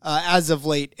trouble as of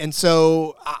late. And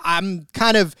so I'm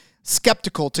kind of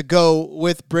skeptical to go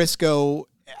with Briscoe,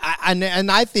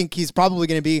 and I think he's probably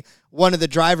going to be one of the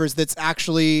drivers that's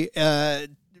actually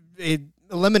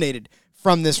eliminated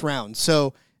from this round.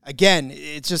 So again,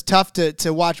 it's just tough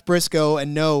to watch Briscoe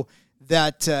and know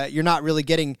that you're not really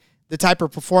getting the type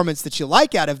of performance that you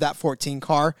like out of that 14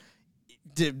 car,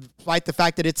 despite the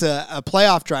fact that it's a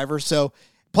playoff driver. So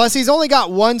plus he's only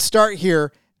got one start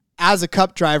here as a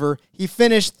Cup driver. He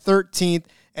finished 13th,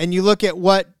 and you look at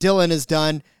what Dillon has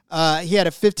done. He had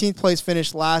a 15th place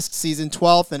finish last season,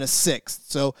 12th, and a 6th.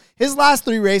 So his last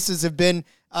 3 races have been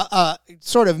a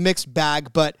sort of mixed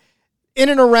bag, but in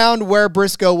and around where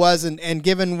Briscoe was, and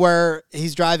given where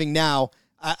he's driving now,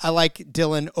 I like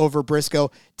Dillon over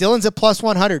Briscoe. Dillon's at plus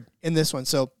 100 in this one,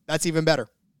 so that's even better.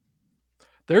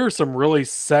 There are some really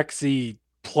sexy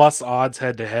plus odds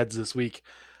head-to-heads this week.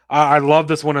 I love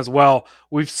this one as well.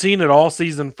 We've seen it all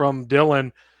season from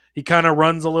Dillon. He kind of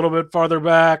runs a little bit farther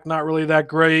back, not really that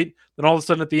great. Then all of a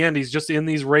sudden at the end, he's just in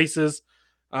these races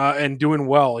and doing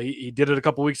well. He did it a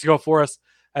couple weeks ago for us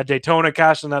at Daytona,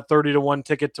 cashing that 30-1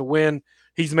 ticket to win.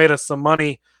 He's made us some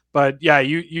money. But, yeah,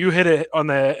 you hit it on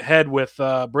the head with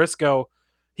Briscoe.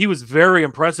 He was very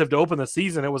impressive to open the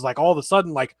season. It was like all of a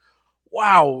sudden, like,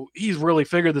 wow, he's really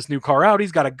figured this new car out.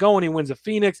 He's got it going. He wins at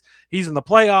Phoenix. He's in the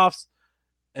playoffs.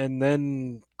 And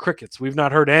then crickets. We've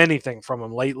not heard anything from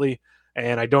him lately,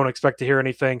 and I don't expect to hear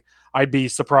anything. I'd be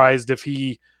surprised if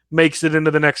he makes it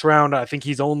into the next round. I think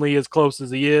he's only as close as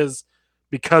he is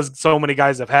because so many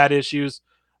guys have had issues.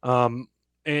 And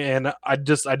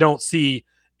I don't see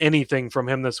anything from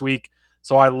him this week.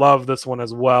 So I love this one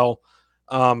as well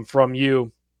from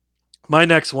you. My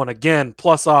next one, again,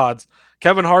 plus odds.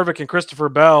 Kevin Harvick and Christopher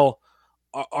Bell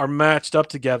are matched up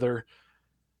together.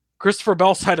 Christopher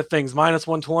Bell side of things, minus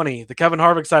 120. The Kevin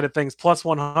Harvick side of things, plus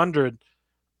 100.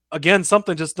 Again,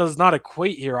 something just does not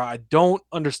equate here. I don't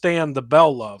understand the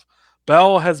Bell love.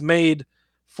 Bell has made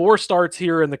 4 starts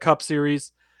here in the Cup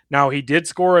Series. Now, he did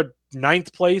score a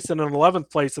 9th place and an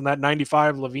 11th place in that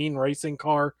 95 Levine racing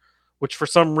car, which for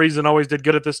some reason always did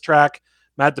good at this track.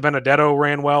 Matt DiBenedetto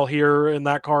ran well here in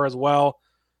that car as well.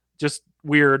 Just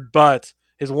weird, but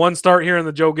his one start here in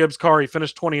the Joe Gibbs car, he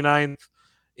finished 29th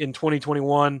in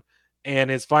 2021.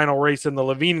 And his final race in the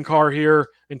Levine car here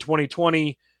in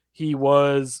 2020, he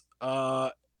was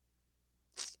 28th.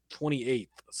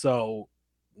 So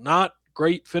not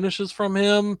great finishes from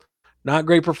him. Not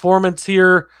great performance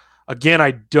here. Again, I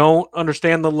don't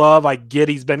understand the love. I get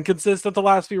he's been consistent the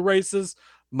last few races.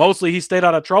 Mostly he stayed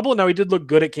out of trouble. Now, he did look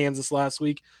good at Kansas last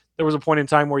week. There was a point in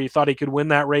time where you thought he could win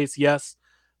that race, yes.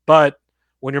 But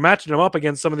when you're matching him up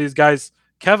against some of these guys,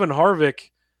 Kevin Harvick,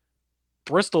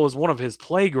 Bristol is one of his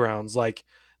playgrounds. Like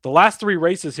the last 3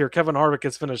 races here, Kevin Harvick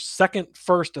has finished 2nd,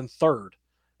 1st, and 3rd.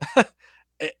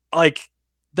 Like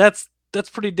that's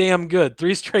pretty damn good.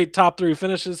 3 straight top 3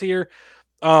 finishes here.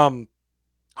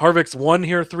 Harvick's won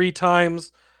here 3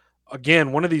 times.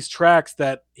 Again, one of these tracks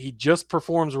that he just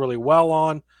performs really well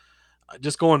on.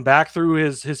 Just going back through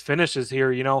his finishes here,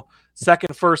 2nd,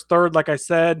 1st, 3rd, like I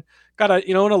said, got an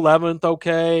 11th,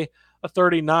 okay. A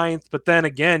 39th, but then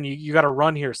again, you got to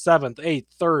run here 7th, 8th,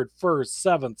 3rd, 1st,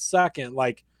 7th, 2nd.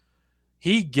 Like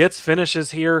he gets finishes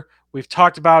here. We've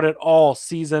talked about it all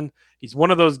season. He's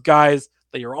one of those guys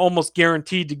that you're almost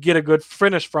guaranteed to get a good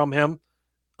finish from him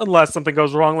unless something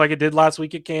goes wrong like it did last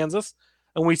week at Kansas,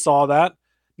 and we saw that.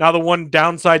 Now, the one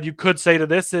downside you could say to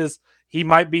this is he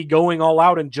might be going all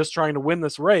out and just trying to win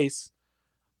this race,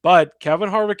 but Kevin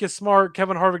Harvick is smart.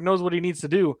 Kevin Harvick knows what he needs to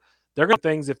do. They're going to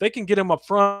things if they can get him up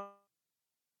front,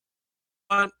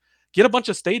 get a bunch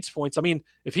of stage points. I mean,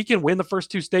 if he can win the first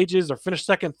 2 stages or finish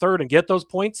 2nd, 3rd and get those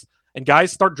points and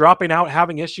guys start dropping out,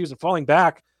 having issues and falling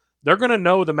back, they're going to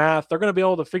know the math. They're going to be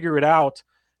able to figure it out.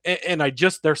 And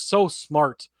they're so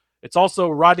smart. It's also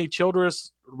Rodney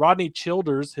Childers,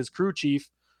 his crew chief.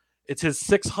 It's his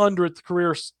 600th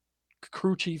career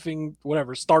crew chiefing,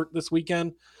 start this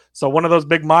weekend. So one of those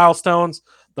big milestones,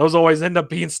 those always end up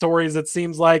being stories, it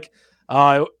seems like.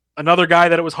 Another guy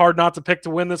that it was hard not to pick to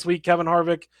win this week, Kevin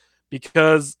Harvick,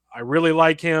 because I really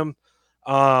like him.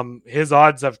 His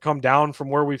odds have come down from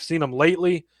where we've seen him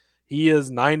lately. He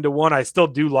is 9-1. I still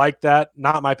do like that.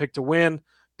 Not my pick to win,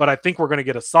 but I think we're going to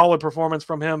get a solid performance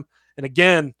from him. And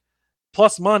again,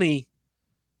 plus money.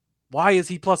 Why is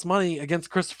he plus money against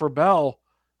Christopher Bell?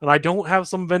 And I don't have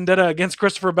some vendetta against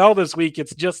Christopher Bell this week.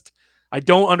 It's just I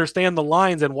don't understand the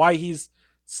lines and why he's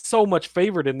so much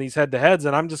favored in these head-to-heads,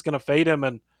 and I'm just going to fade him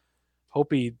and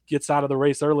hope he gets out of the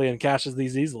race early and cashes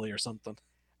these easily or something.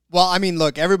 Well, I mean,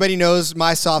 look, everybody knows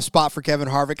my soft spot for Kevin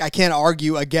Harvick. I can't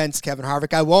argue against Kevin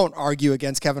Harvick. I won't argue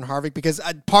against Kevin Harvick because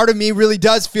part of me really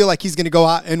does feel like he's going to go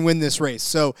out and win this race.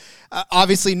 So,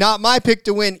 obviously not my pick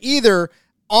to win either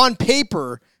on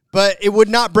paper, but it would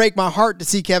not break my heart to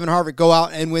see Kevin Harvick go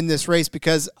out and win this race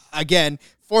because, again,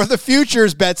 for the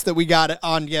futures bets that we got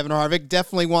on Kevin Harvick,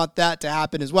 definitely want that to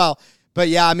happen as well. But,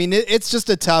 yeah, I mean, it's just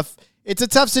a tough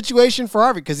situation for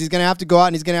Harvick because he's going to have to go out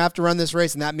and he's going to have to run this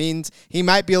race, and that means he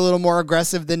might be a little more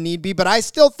aggressive than need be. But I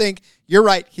still think you're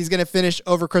right. He's going to finish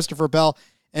over Christopher Bell.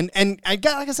 And like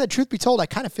I said, truth be told, I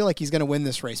kind of feel like he's going to win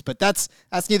this race, but that's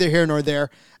neither here nor there.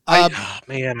 I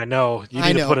know. You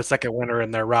need to put a second winner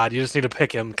in there, Rod. You just need to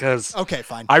pick him because okay,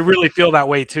 fine. I really feel that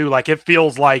way too. Like it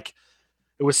feels like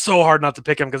it was so hard not to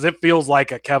pick him because it feels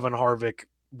like a Kevin Harvick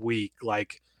week.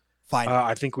 Like, Fine.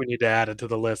 I think we need to add it to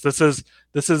the list. This is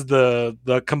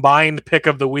the combined pick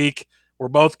of the week. We're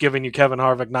both giving you Kevin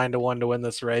Harvick 9-1 to win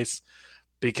this race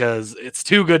because it's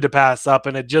too good to pass up,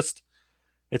 and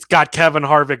it's got Kevin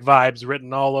Harvick vibes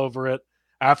written all over it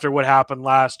after what happened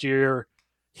last year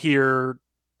here,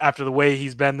 after the way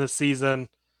he's been this season.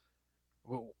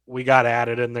 We got to add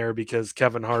it in there because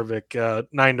Kevin Harvick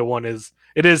 9-1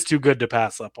 is too good to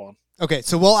pass up on. Okay,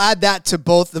 so we'll add that to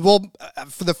both.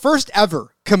 For the first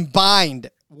ever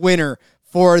combined winner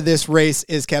for this race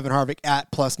is Kevin Harvick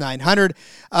at plus 900.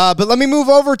 But let me move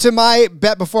over to my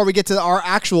bet before we get to our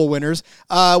actual winners,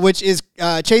 which is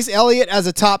Chase Elliott as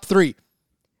a top 3.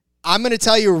 I'm going to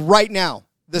tell you right now,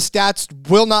 the stats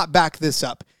will not back this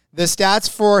up. The stats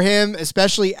for him,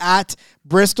 especially at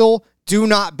Bristol, do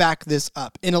not back this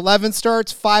up. In 11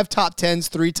 starts, 5 top 10s,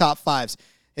 3 top 5s.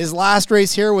 His last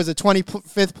race here was a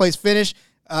 25th place finish.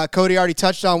 Cody already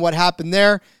touched on what happened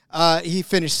there. He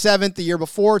finished 7th the year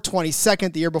before,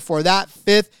 22nd the year before that,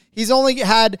 5th. He's only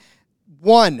had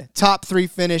 1 top 3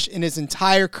 finish in his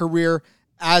entire career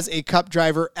as a Cup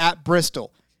driver at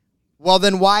Bristol. Well,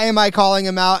 then why am I calling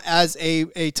him out as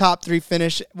a top 3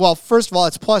 finish? Well, first of all,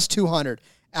 it's plus 200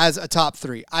 as a top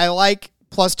 3. I like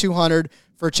plus 200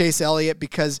 for Chase Elliott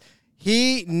because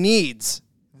he needs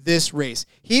this race.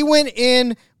 He went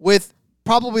in with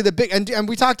probably the big, and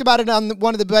we talked about it on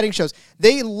one of the betting shows.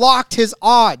 They locked his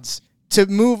odds to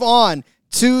move on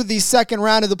to the second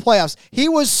round of the playoffs. He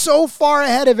was so far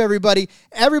ahead of everybody.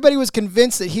 Everybody was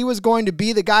convinced that he was going to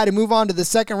be the guy to move on to the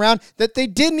second round, that they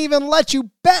didn't even let you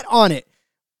bet on it.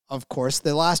 Of course,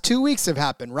 the last 2 weeks have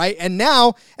happened, right? And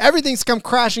now everything's come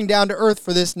crashing down to earth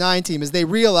for this 9 team as they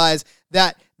realize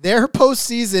that their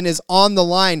postseason is on the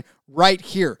line right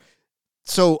here.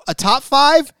 So a top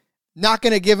 5, not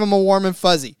going to give him a warm and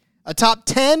fuzzy. A top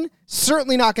 10,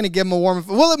 certainly not going to give him a warm and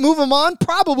fuzzy. Will it move him on?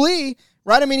 Probably,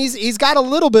 right? I mean, he's got a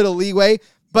little bit of leeway,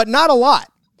 but not a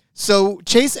lot. So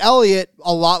Chase Elliott,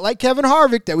 a lot like Kevin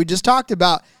Harvick that we just talked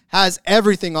about, has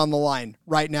everything on the line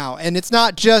right now. And it's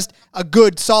not just a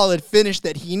good, solid finish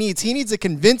that he needs. He needs a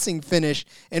convincing finish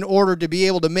in order to be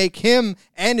able to make him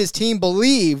and his team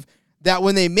believe that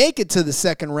when they make it to the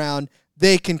second round,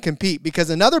 they can compete. Because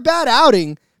another bad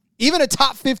outing, even a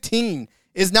top 15,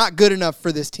 is not good enough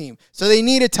for this team. So they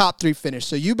need a top 3 finish.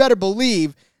 So you better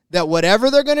believe that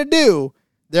whatever they're going to do,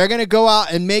 they're going to go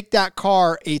out and make that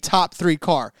car a top 3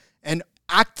 car. And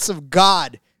acts of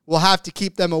God will have to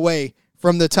keep them away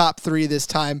from the top 3 this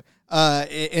time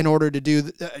in order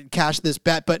to cash this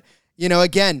bet. But, you know,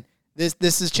 again,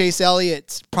 this is Chase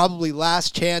Elliott's probably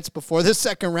last chance before the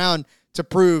second round to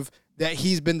prove that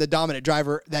he's been the dominant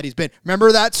driver that he's been.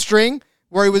 Remember that string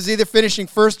where he was either finishing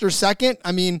first or second?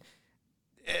 I mean,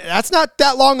 that's not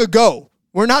that long ago.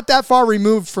 We're not that far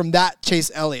removed from that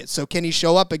Chase Elliott. So can he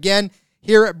show up again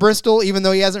here at Bristol, even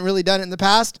though he hasn't really done it in the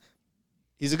past?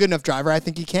 He's a good enough driver. I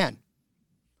think he can.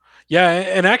 Yeah,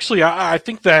 and actually, I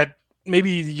think that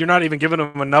maybe you're not even giving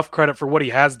him enough credit for what he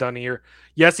has done here.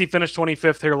 Yes, he finished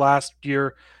 25th here last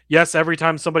year. Yes, every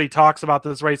time somebody talks about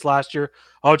this race last year,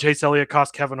 oh, Chase Elliott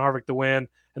cost Kevin Harvick the win,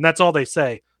 and that's all they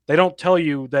say. They don't tell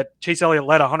you that Chase Elliott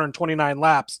led 129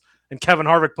 laps and Kevin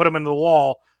Harvick put him into the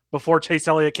wall before Chase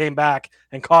Elliott came back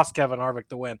and cost Kevin Harvick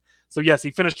the win. So, yes,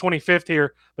 he finished 25th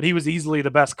here, but he was easily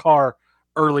the best car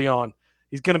early on.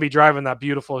 He's going to be driving that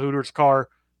beautiful Hooters car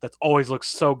that always looks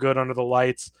so good under the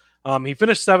lights. He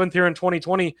finished 7th here in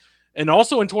 2020, and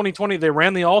also in 2020, they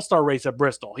ran the All-Star race at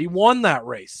Bristol. He won that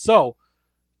race. So,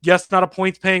 yes, not a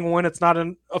points-paying win. It's not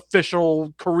an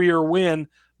official career win,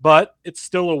 but it's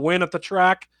still a win at the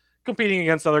track, competing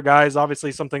against other guys.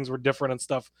 Obviously, some things were different and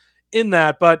stuff in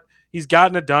that, but he's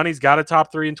gotten it done. He's got a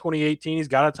top 3 in 2018. He's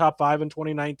got a top 5 in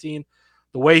 2019.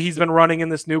 The way he's been running in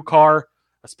this new car,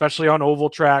 especially on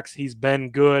oval tracks, he's been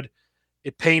good.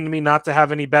 It pained me not to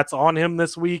have any bets on him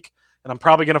this week, and I'm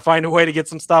probably going to find a way to get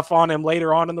some stuff on him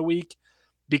later on in the week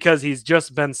because he's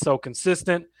just been so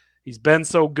consistent. He's been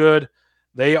so good.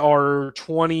 They are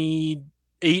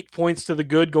 28 points to the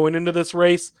good going into this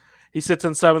race. He sits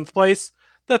in 7th place.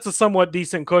 That's a somewhat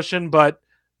decent cushion, but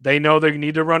they know they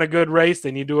need to run a good race.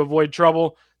 They need to avoid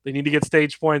trouble. They need to get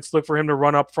stage points. Look for him to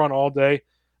run up front all day.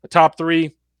 A top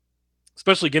 3,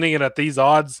 especially getting it at these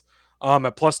odds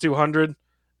at plus 200.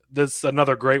 This is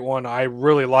another great one I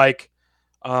really like.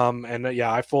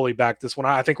 I fully back this one.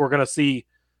 I think we're going to see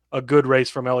a good race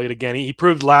from Elliott again. He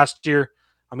proved last year.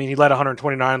 I mean, he led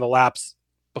 129 on the laps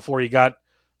before he got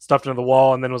stuffed into the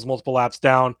wall and then was multiple laps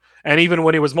down. And even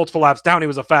when he was multiple laps down, he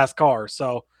was a fast car.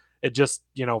 So it just,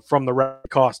 from the wreck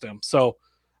cost him. So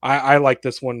I like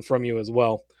this one from you as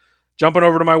well. Jumping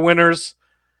over to my winners,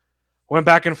 Went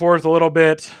back and forth a little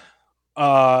bit.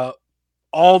 All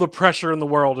the pressure in the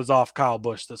world is off Kyle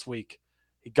Busch this week.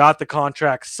 He got the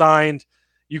contract signed.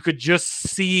 You could just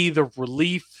see the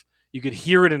relief. You could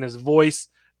hear it in his voice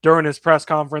during his press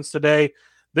conference today.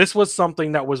 This was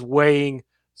something that was weighing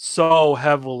so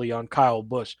heavily on Kyle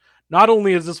Busch. Not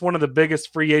only is this one of the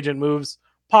biggest free agent moves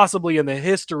possibly in the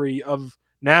history of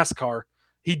NASCAR,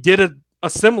 he did a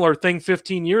similar thing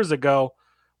 15 years ago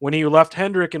when he left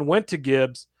Hendrick and went to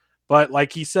Gibbs. But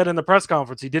like he said in the press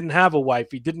conference, he didn't have a wife.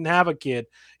 He didn't have a kid.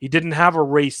 He didn't have a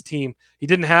race team. He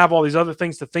didn't have all these other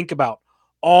things to think about.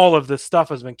 All of this stuff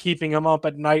has been keeping him up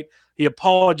at night. He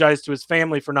apologized to his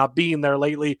family for not being there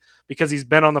lately because he's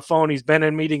been on the phone. He's been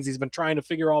in meetings. He's been trying to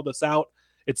figure all this out.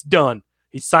 It's done.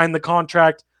 He signed the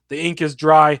contract. The ink is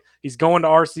dry. He's going to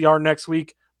RCR next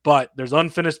week, but there's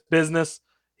unfinished business.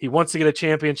 He wants to get a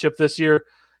championship this year.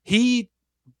 He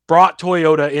brought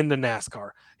Toyota into NASCAR.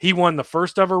 He won the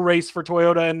first ever race for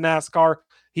Toyota in NASCAR.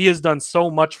 He has done so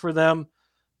much for them.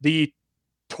 The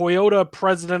Toyota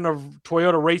president of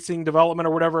Toyota Racing Development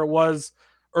or whatever it was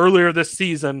earlier this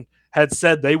season had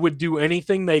said they would do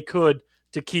anything they could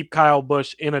to keep Kyle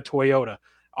Busch in a Toyota.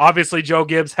 Obviously, Joe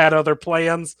Gibbs had other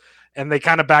plans, and they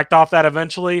kind of backed off that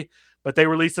eventually, but they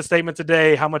released a statement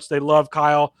today how much they love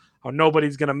Kyle, how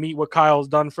nobody's going to meet what Kyle's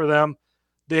done for them.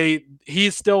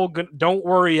 He's still don't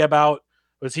worry about,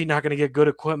 was he not going to get good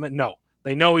equipment? No.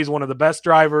 They know he's one of the best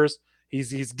drivers.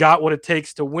 He's got what it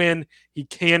takes to win. He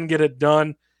can get it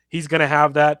done. He's going to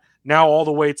have that. Now all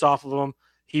the weight's off of him.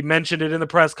 He mentioned it in the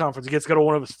press conference. He gets to go to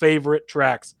one of his favorite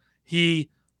tracks.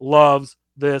 He loves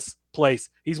this place.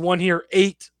 He's won here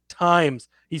 8 times.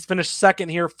 He's finished second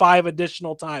here 5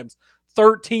 additional times.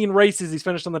 13 races he's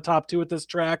finished on the top 2 at this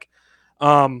track.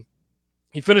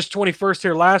 He finished 21st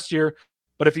here last year,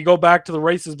 but if you go back to the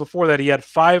races before that, he had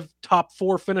 5 top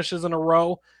 4 finishes in a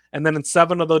row, and then in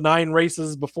 7 of the 9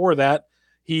 races before that,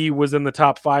 he was in the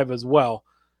top 5 as well.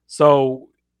 So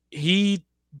he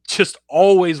just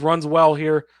always runs well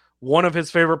here. One of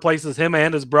his favorite places, him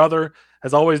and his brother,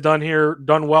 has always done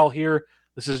well here.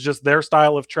 This is just their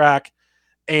style of track.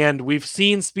 And we've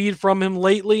seen speed from him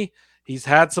lately. He's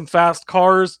had some fast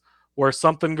cars where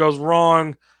something goes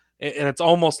wrong, and it's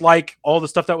almost like all the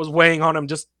stuff that was weighing on him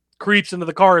just creeps into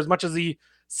the car as much as he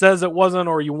says it wasn't,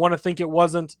 or you want to think it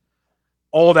wasn't.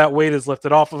 All that weight is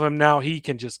lifted off of him now. He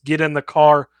can just get in the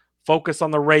car, focus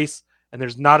on the race, and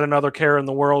there's not another care in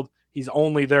the world. He's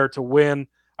only there to win.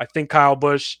 I think Kyle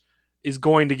Busch is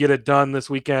going to get it done this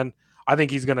weekend. I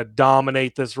think he's going to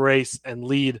dominate this race and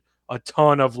lead a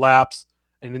ton of laps,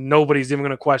 and nobody's even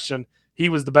going to question. He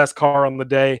was the best car on the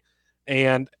day,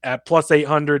 and at plus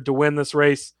 800 to win this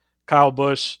race, Kyle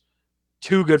Busch,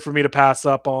 too good for me to pass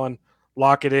up on.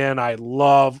 Lock it in. I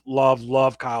love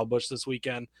Kyle Busch this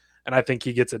weekend, and I think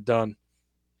he gets it done.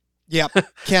 Yep.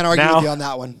 Can't argue with you on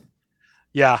that one.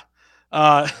 Yeah.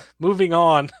 Moving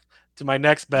on to my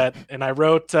next bet, and I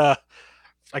wrote,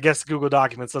 I guess Google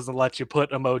Documents doesn't let you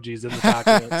put emojis in the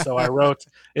document, so I wrote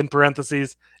in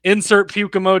parentheses, insert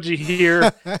puke emoji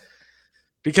here,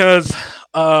 because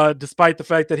despite the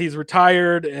fact that he's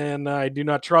retired and I do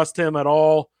not trust him at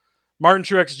all, Martin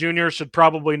Truex Jr. should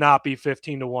probably not be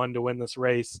 15-1 to win this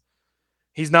race.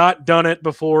 He's not done it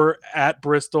before at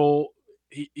Bristol.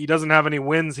 He doesn't have any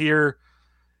wins here.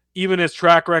 Even his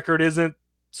track record isn't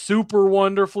super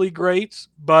wonderfully great,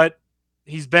 but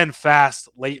he's been fast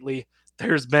lately.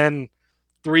 There's been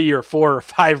 3 or 4 or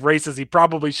 5 races he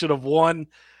probably should have won,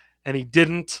 and he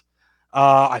didn't.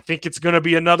 I think it's going to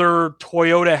be another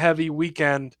Toyota-heavy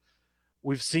weekend.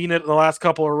 We've seen it in the last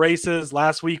couple of races.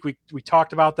 Last week, we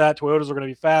talked about that. Toyotas are going to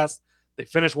be fast. They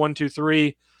finished 1, 2,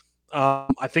 3.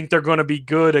 I think they're going to be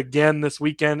good again this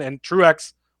weekend. And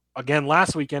Truex, again,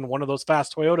 last weekend, one of those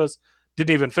fast Toyotas,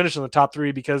 didn't even finish in the top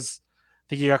 3 because I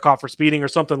think he got caught for speeding or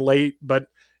something late. But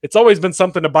it's always been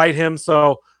something to bite him,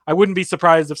 so I wouldn't be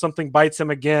surprised if something bites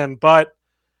him again. But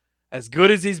as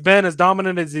good as he's been, as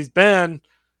dominant as he's been,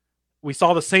 we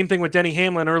saw the same thing with Denny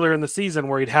Hamlin earlier in the season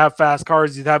where he'd have fast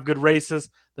cars, he'd have good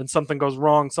races, then something goes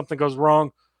wrong.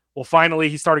 Well, finally,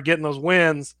 he started getting those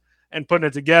wins and putting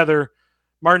it together.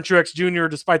 Martin Truex Jr.,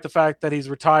 despite the fact that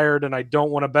he's retired and I don't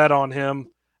want to bet on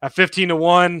him, at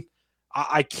 15-1,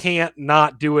 I can't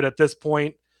not do it at this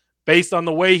point based on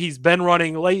the way he's been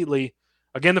running lately.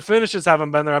 Again, the finishes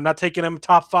haven't been there. I'm not taking him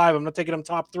top 5. I'm not taking him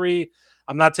top 3.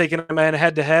 I'm not taking him in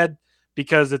head-to-head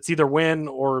because it's either win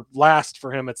or last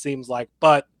for him, it seems like.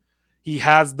 But he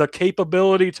has the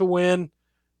capability to win,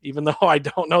 even though I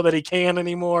don't know that he can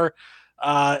anymore.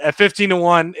 At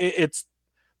 15-1, it's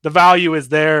the value is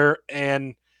there,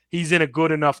 and he's in a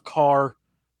good enough car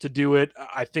to do it.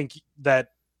 I think that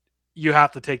you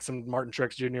have to take some Martin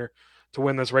Truex Jr. to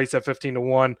win this race at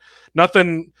 15-1.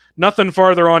 Nothing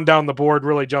farther on down the board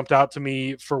really jumped out to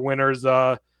me for winners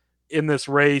in this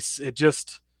race.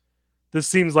 This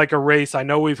seems like a race. I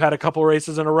know we've had a couple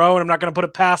races in a row, and I'm not going to put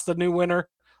it past the new winner,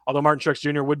 although Martin Truex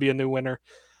Jr. would be a new winner.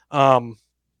 None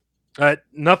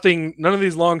of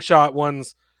these long shot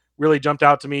ones really jumped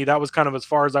out to me. That was kind of as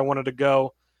far as I wanted to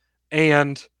go.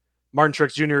 And Martin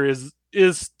Truex Jr.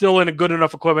 is still in a good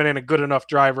enough equipment and a good enough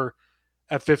driver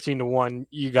at 15-1.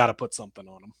 You got to put something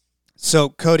on him. So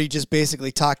Cody just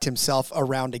basically talked himself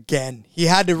around again. He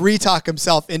had to re-talk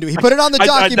himself into it. He put it on the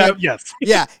document. Yes.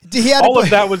 Yeah. All of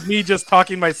that was me just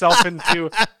talking myself into,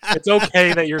 it's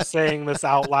okay that you're saying this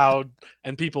out loud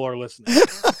and people are listening.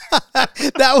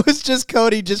 That was just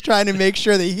Cody just trying to make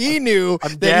sure that he knew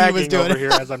that he was doing over it.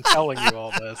 here as I'm telling you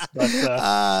all this. But,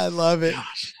 I love it.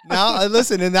 Now,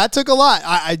 listen, and that took a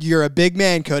lot. You're a big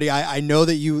man, Cody. I know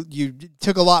that you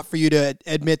took a lot for you to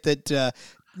admit that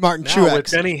Martin Truex. With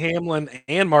Denny Hamlin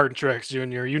and Martin Truex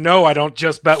Jr., I don't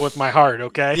just bet with my heart,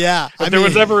 okay? Yeah. If there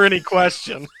was ever any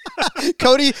question.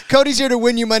 Cody's here to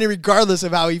win you money regardless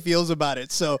of how he feels about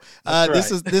it. So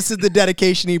this is the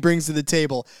dedication he brings to the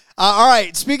table. All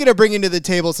right, speaking of bringing to the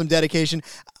table some dedication,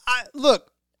 I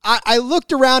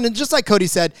looked around, and just like Cody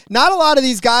said, not a lot of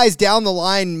these guys down the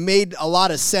line made a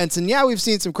lot of sense. And yeah, we've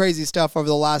seen some crazy stuff over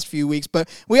the last few weeks, but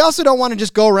we also don't want to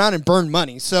just go around and burn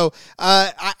money. So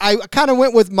I kind of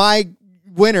went with my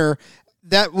winner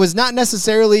that was not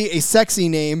necessarily a sexy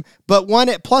name, but one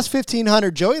at plus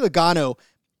 1,500, Joey Logano,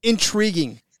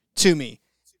 intriguing to me.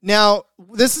 Now,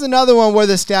 this is another one where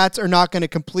the stats are not going to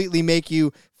completely make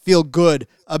you feel good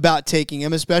about taking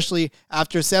him, especially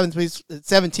after a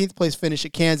 17th place finish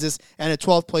at Kansas and a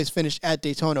 12th place finish at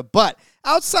Daytona. But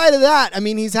outside of that, I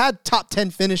mean, he's had top 10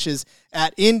 finishes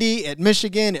at Indy, at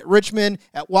Michigan, at Richmond,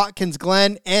 at Watkins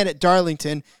Glen, and at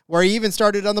Darlington, where he even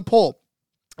started on the pole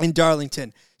in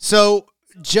Darlington. So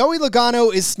Joey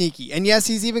Logano is sneaky. And yes,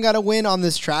 he's even got a win on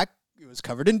this track. It was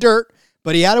covered in dirt,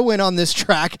 but he had a win on this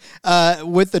track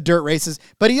with the dirt races.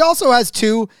 But he also has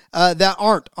two that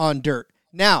aren't on dirt.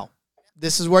 Now,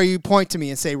 this is where you point to me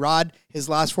and say, Rod, his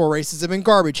last four races have been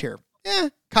garbage here.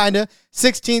 Kind of.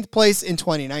 16th place in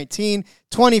 2019,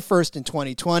 21st in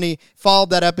 2020, followed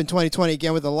that up in 2020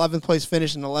 again with an 11th place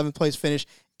finish and 11th place finish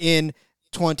in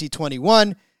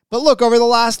 2021. But look, over the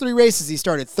last three races, he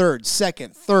started third,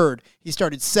 second, third. He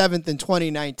started 7th in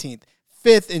 2019,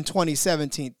 5th in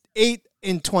 2017, 8th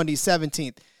in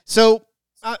 2017. So,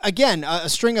 again, a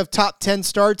string of top 10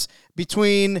 starts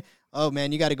between... Oh,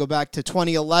 man, you got to go back to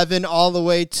 2011 all the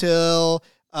way till,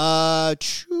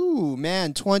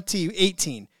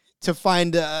 2018 to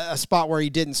find a spot where he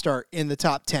didn't start in the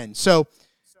top 10. So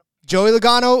Joey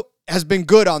Logano has been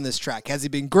good on this track. Has he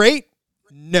been great?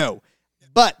 No.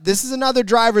 But this is another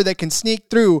driver that can sneak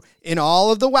through in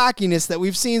all of the wackiness that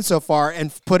we've seen so far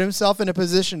and put himself in a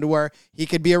position to where he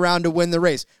could be around to win the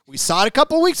race. We saw it a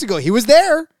couple weeks ago. He was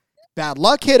there. Bad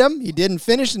luck hit him. He didn't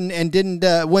finish and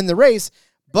didn't win the race.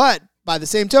 But by the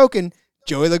same token,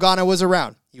 Joey Logano was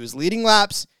around. He was leading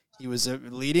laps. He was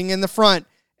leading in the front.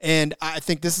 And I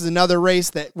think this is another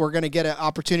race that we're going to get an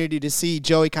opportunity to see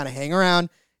Joey kind of hang around,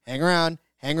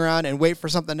 and wait for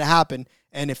something to happen.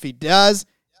 And if he does,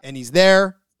 and he's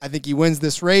there, I think he wins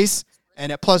this race.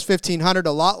 And at plus 1,500,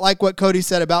 a lot like what Cody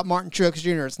said about Martin Truex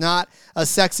Jr., it's not a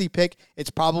sexy pick. It's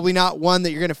probably not one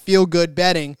that you're going to feel good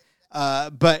betting.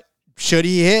 But should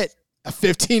he hit, a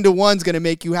 15-1 is going to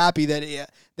make you happy that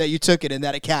you took it and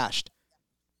that it cashed.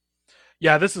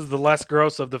 Yeah, this is the less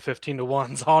gross of the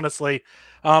 15-1s, honestly.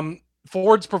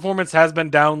 Ford's performance has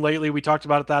been down lately. We talked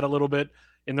about that a little bit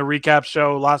in the recap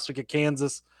show last week at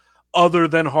Kansas. Other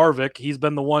than Harvick, he's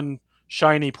been the one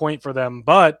shiny point for them.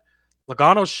 But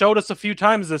Logano showed us a few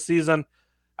times this season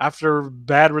after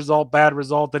bad result,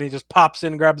 then he just pops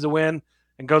in, grabs a win,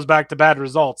 and goes back to bad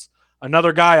results.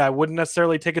 Another guy I wouldn't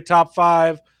necessarily take a top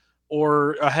 5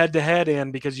 or a head-to-head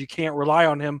in because you can't rely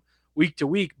on him week to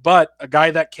week, but a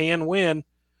guy that can win.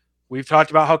 We've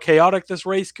talked about how chaotic this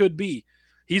race could be.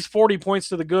 He's 40 points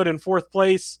to the good in 4th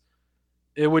place.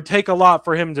 It would take a lot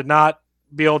for him to not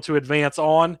be able to advance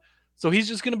on. So he's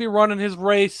just going to be running his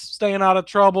race, staying out of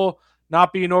trouble,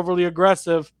 not being overly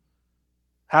aggressive.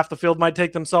 Half the field might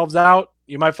take themselves out.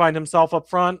 You might find himself up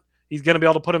front. He's going to be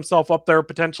able to put himself up there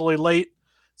potentially late.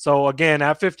 So again,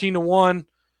 at 15-1,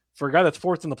 for a guy that's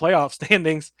 4th in the playoff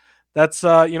standings, that's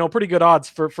pretty good odds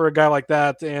for a guy like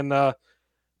that. And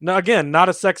now, again, not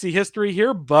a sexy history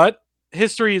here, but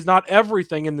history is not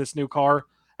everything in this new car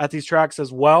at these tracks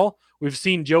as well. We've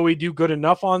seen Joey do good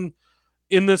enough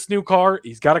in this new car.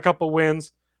 He's got a couple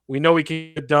wins. We know he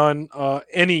can get done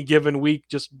any given week,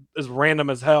 just as random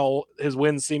as hell his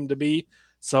wins seem to be.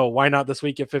 So why not this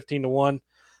week at 15-1?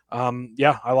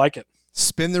 Yeah, I like it.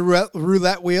 Spin the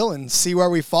roulette wheel and see where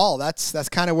we fall. That's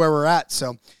kind of where we're at.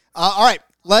 So, all right,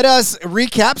 let us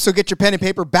recap. So get your pen and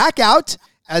paper back out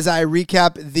as I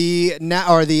recap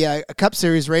the Cup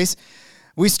Series race.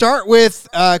 We start with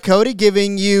Cody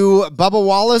giving you Bubba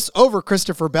Wallace over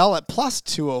Christopher Bell at plus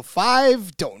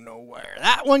 205. Don't know where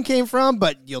that one came from,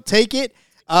 but you'll take it.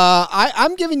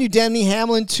 I'm giving you Denny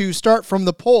Hamlin to start from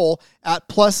the pole at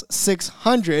plus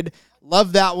 600.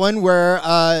 Love that one where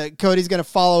Cody's going to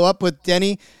follow up with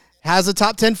Denny has a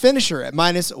top 10 finisher at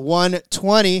minus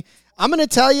 120. I'm going to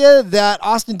tell you that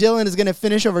Austin Dillon is going to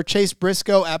finish over Chase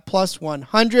Briscoe at plus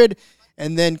 100.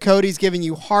 And then Cody's giving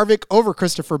you Harvick over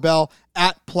Christopher Bell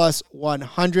at plus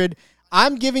 100.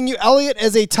 I'm giving you Elliott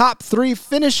as a top 3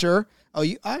 finisher. Oh,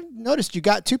 I noticed you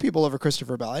got 2 people over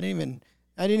Christopher Bell. I didn't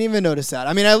even notice that.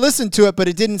 I mean, I listened to it, but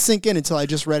it didn't sink in until I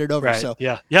just read it over. Right. So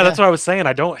yeah, that's what I was saying.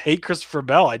 I don't hate Christopher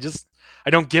Bell. I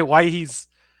don't get why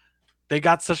they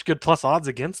got such good plus odds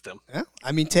against him. Yeah,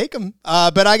 I mean, take him.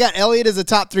 But I got Elliott as a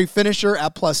top 3 finisher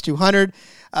at plus 200.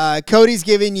 Cody's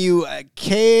giving you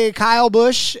Kyle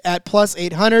Busch at plus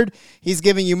 800. He's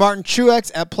giving you Martin Truex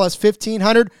at plus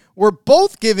 1,500. We're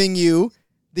both giving you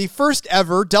the first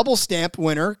ever double stamp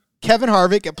winner, Kevin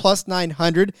Harvick at plus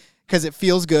 900, because it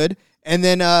feels good. And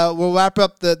then we'll wrap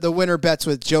up the winner bets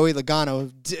with Joey Logano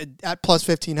at plus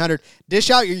 1,500. Dish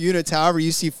out your units however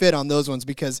you see fit on those ones,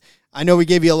 because I know we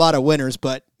gave you a lot of winners,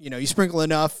 but you sprinkle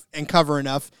enough and cover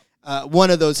enough.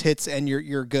 One of those hits and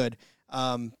you're good.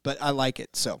 But I like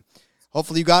it. So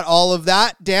hopefully you got all of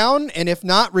that down. And if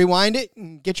not, rewind it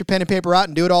and get your pen and paper out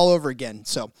and do it all over again.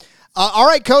 So, all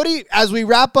right, Cody, as we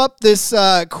wrap up this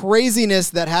craziness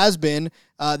that has been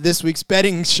this week's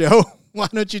betting show, why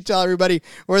don't you tell everybody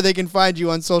where they can find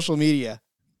you on social media?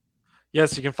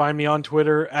 Yes, you can find me on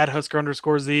Twitter at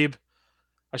Husker_Zeeb.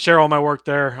 I share all my work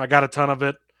there. I got a ton of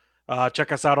it.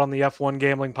 Check us out on the F1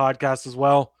 Gambling Podcast as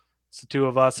well. It's the 2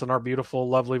 of us and our beautiful,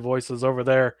 lovely voices over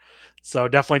there. So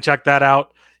definitely check that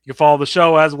out. You can follow the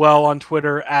show as well on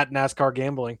Twitter at NASCAR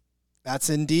Gambling. That's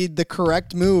indeed the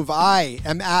correct move. I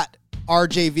am at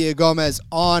RJ Villagomez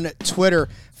on Twitter.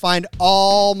 Find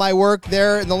all my work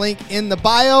there in the link in the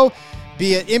bio,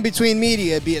 be it In Between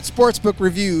Media, be it Sportsbook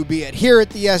Review, be it here at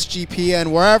the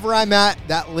SGPN, wherever I'm at,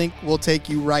 that link will take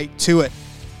you right to it.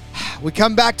 We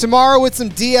come back tomorrow with some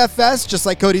DFS. Just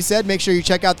like Cody said, make sure you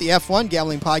check out the F1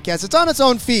 Gambling Podcast. It's on its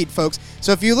own feed, folks.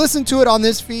 So if you listen to it on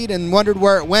this feed and wondered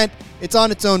where it went, it's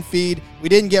on its own feed. We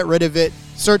didn't get rid of it.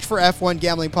 Search for F1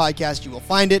 Gambling Podcast. You will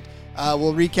find it.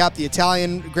 We'll recap the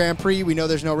Italian Grand Prix. We know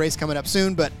there's no race coming up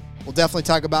soon, but we'll definitely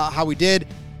talk about how we did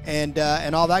and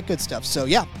all that good stuff. So,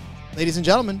 yeah, ladies and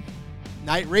gentlemen,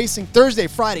 night racing Thursday,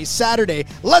 Friday, Saturday.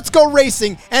 Let's go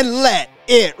racing and let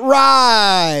it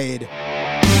ride.